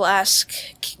people ask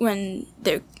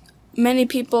many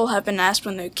people have been asked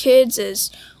when they're kids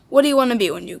is, what do you want to be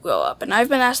when you grow up? And I've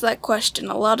been asked that question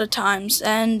a lot of times,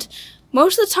 and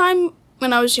most of the time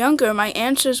when I was younger, my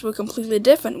answers were completely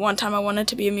different. One time I wanted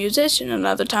to be a musician,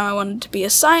 another time I wanted to be a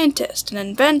scientist, an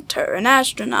inventor, an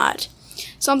astronaut,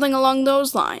 something along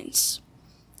those lines.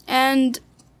 And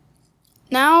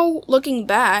now, looking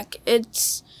back,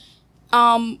 it's,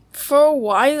 for a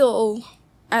while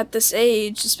at this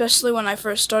age, especially when I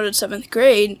first started 7th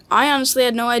grade, I honestly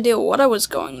had no idea what I was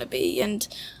going to be, and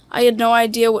I had no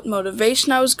idea what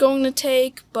motivation I was going to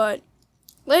take, but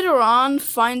later on,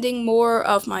 finding more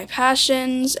of my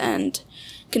passions and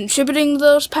contributing to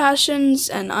those passions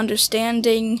and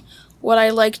understanding what I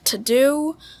like to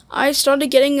do, I started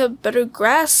getting a better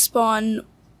grasp on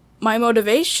my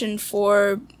motivation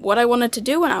for what I wanted to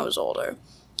do when I was older.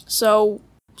 So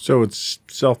it's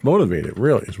self-motivated,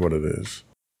 really, is what it is.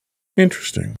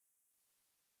 Interesting.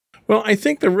 Well, I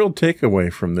think the real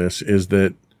takeaway from this is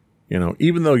that,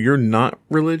 even though you're not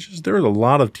religious, there's a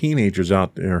lot of teenagers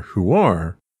out there who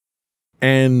are,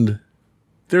 and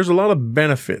there's a lot of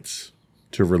benefits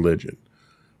to religion,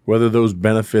 whether those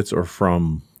benefits are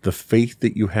from the faith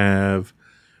that you have,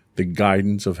 the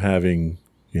guidance of having,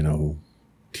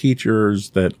 teachers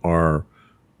that are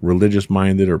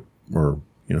religious-minded or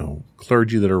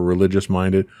clergy that are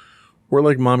religious-minded, or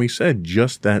like Mommy said,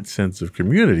 just that sense of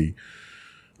community.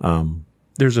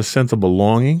 There's a sense of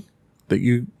belonging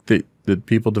that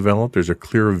people develop. There's a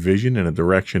clear vision and a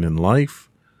direction in life.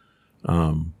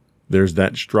 There's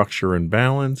that structure and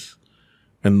balance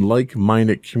and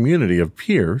like-minded community of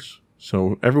peers.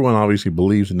 So everyone obviously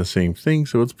believes in the same thing.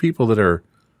 So it's people that are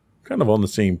kind of on the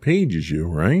same page as you,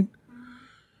 right?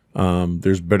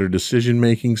 There's better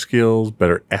decision-making skills,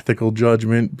 better ethical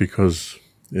judgment, because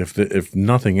if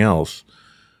nothing else,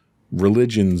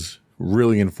 religions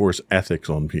really enforce ethics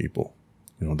on people.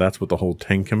 That's what the whole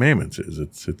 10 Commandments is.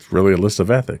 It's really a list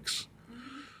of ethics.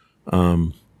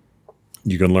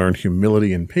 You can learn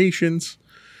humility and patience,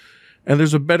 and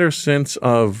there's a better sense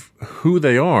of who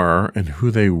they are and who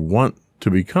they want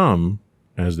to become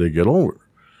as they get older.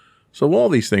 So all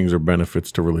these things are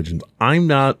benefits to religions. I'm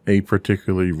not a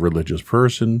particularly religious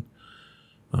person.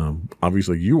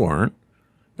 Obviously you aren't.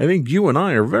 I think you and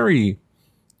I are very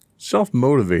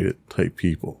self-motivated type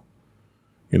people.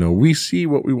 We see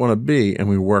what we want to be and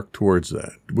we work towards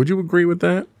that. Would you agree with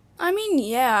that? I mean,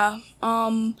 yeah.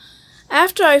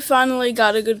 After I finally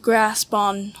got a good grasp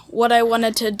on what I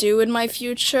wanted to do in my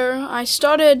future, I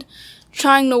started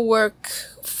trying to work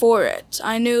for it.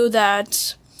 I knew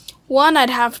that, one, I'd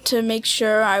have to make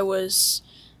sure I was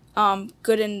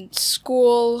good in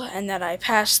school and that I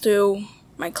passed through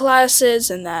my classes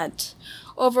and that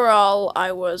overall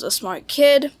I was a smart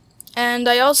kid. And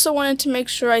I also wanted to make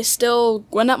sure I still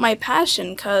went up my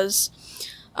passion, because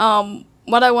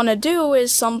what I want to do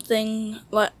is something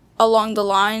along the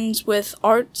lines with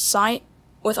art, science,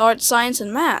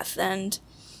 and math. And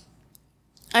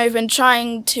I've been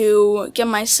trying to get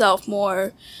myself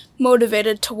more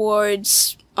motivated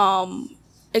towards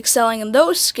excelling in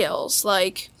those skills.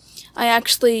 Like, I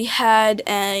actually had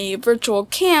a virtual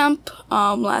camp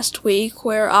last week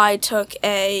where I took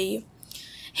a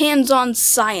hands-on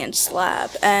science lab,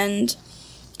 and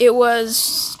it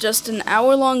was just an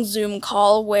hour-long Zoom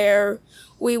call where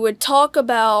we would do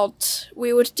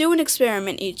an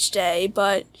experiment each day,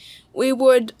 but we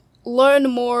would learn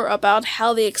more about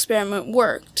how the experiment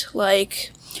worked.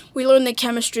 Like, we learned the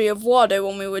chemistry of water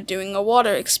when we were doing a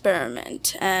water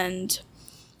experiment, and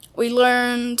we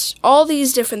learned all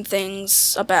these different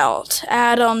things about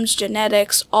atoms,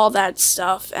 genetics, all that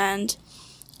stuff, and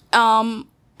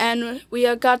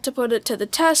we got to put it to the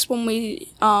test when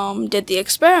we did the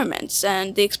experiments,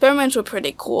 and the experiments were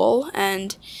pretty cool,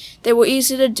 and they were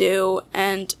easy to do,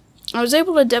 and I was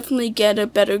able to definitely get a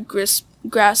better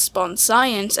grasp on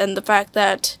science, and the fact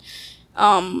that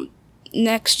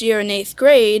next year in 8th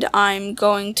grade, I'm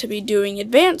going to be doing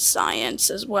advanced science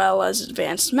as well as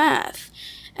advanced math,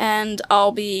 and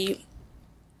I'll be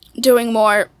doing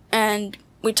more, and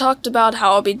we talked about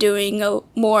how I'll be doing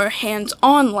more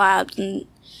hands-on labs,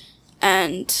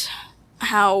 and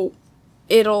how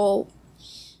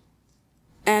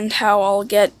I'll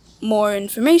get more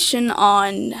information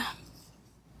on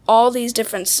all these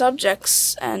different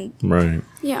subjects, and right.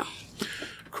 Yeah.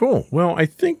 Cool. Well, I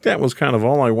think that was kind of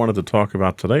all I wanted to talk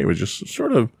about today. It was just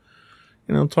sort of,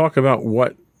 talk about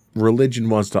what religion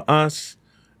was to us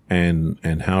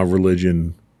and how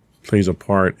religion plays a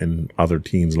part in other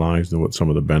teens' lives and what some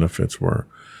of the benefits were.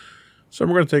 So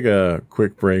we're going to take a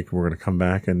quick break. We're going to come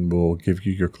back and we'll give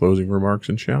you your closing remarks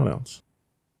and shout outs.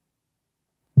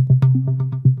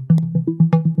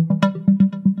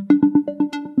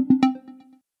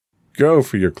 Go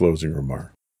for your closing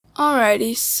remark.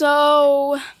 Alrighty,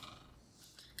 so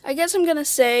I guess I'm gonna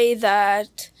say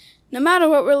that no matter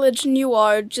what religion you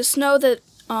are, just know that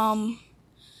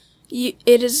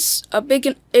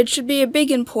it should be a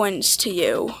big importance to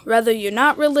you. Whether you're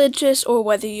not religious or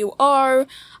whether you are,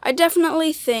 I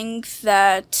definitely think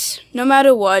that no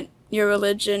matter what your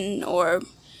religion or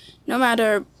no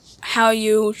matter how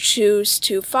you choose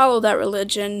to follow that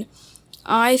religion,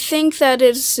 I think that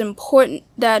it's important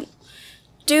that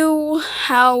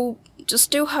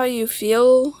just do how you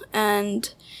feel,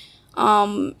 and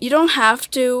you don't have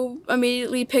to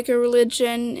immediately pick a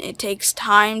religion. It takes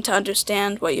time to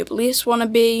understand what your beliefs want to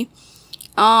be.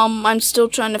 I'm still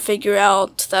trying to figure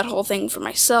out that whole thing for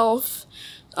myself.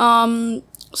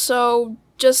 So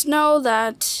just know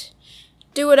that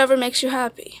do whatever makes you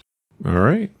happy. All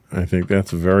right. I think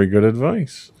that's very good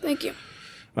advice. Thank you.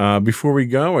 Before we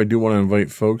go, I do want to invite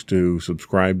folks to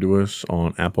subscribe to us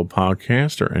on Apple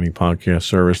Podcasts or any podcast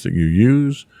service that you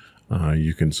use.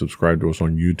 You can subscribe to us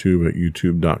on YouTube at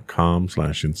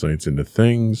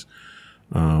youtube.com/insightsintothings.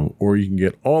 Or you can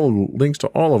get all links to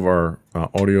all of our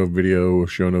audio, video,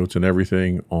 show notes, and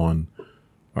everything on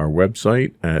our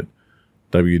website at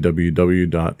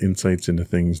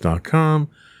www.insightsintothings.com.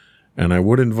 And I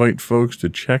would invite folks to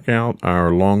check out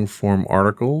our long-form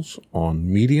articles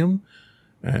on Medium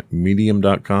at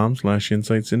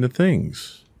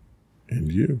medium.com/insightsintothings.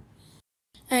 And you.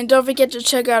 And don't forget to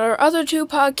check out our other two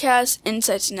podcasts,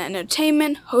 Insights into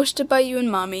Entertainment, hosted by you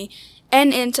and Mommy,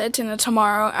 and Insights into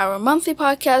Tomorrow, our monthly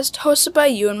podcast, hosted by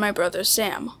you and my brother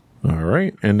Sam. All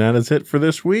right, and that is it for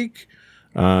this week.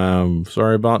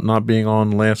 Sorry about not being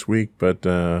on last week, but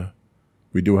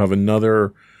we do have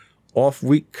another off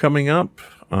week coming up,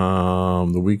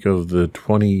 the week of the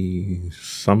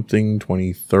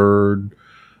 23rd.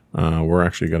 We're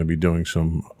actually going to be doing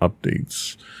some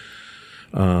updates.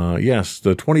 Yes,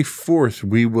 the 24th,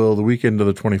 the weekend of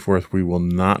the 24th, we will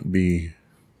not be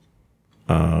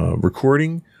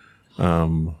recording.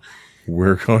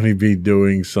 We're going to be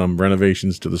doing some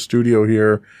renovations to the studio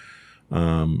here,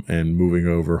 and moving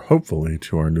over, hopefully,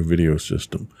 to our new video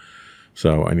system.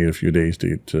 So I need a few days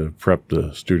to prep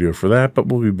the studio for that, but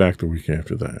we'll be back the week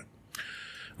after that.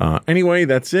 Anyway,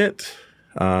 that's it.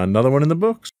 Another one in the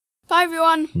books. Bye,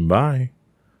 everyone. Bye.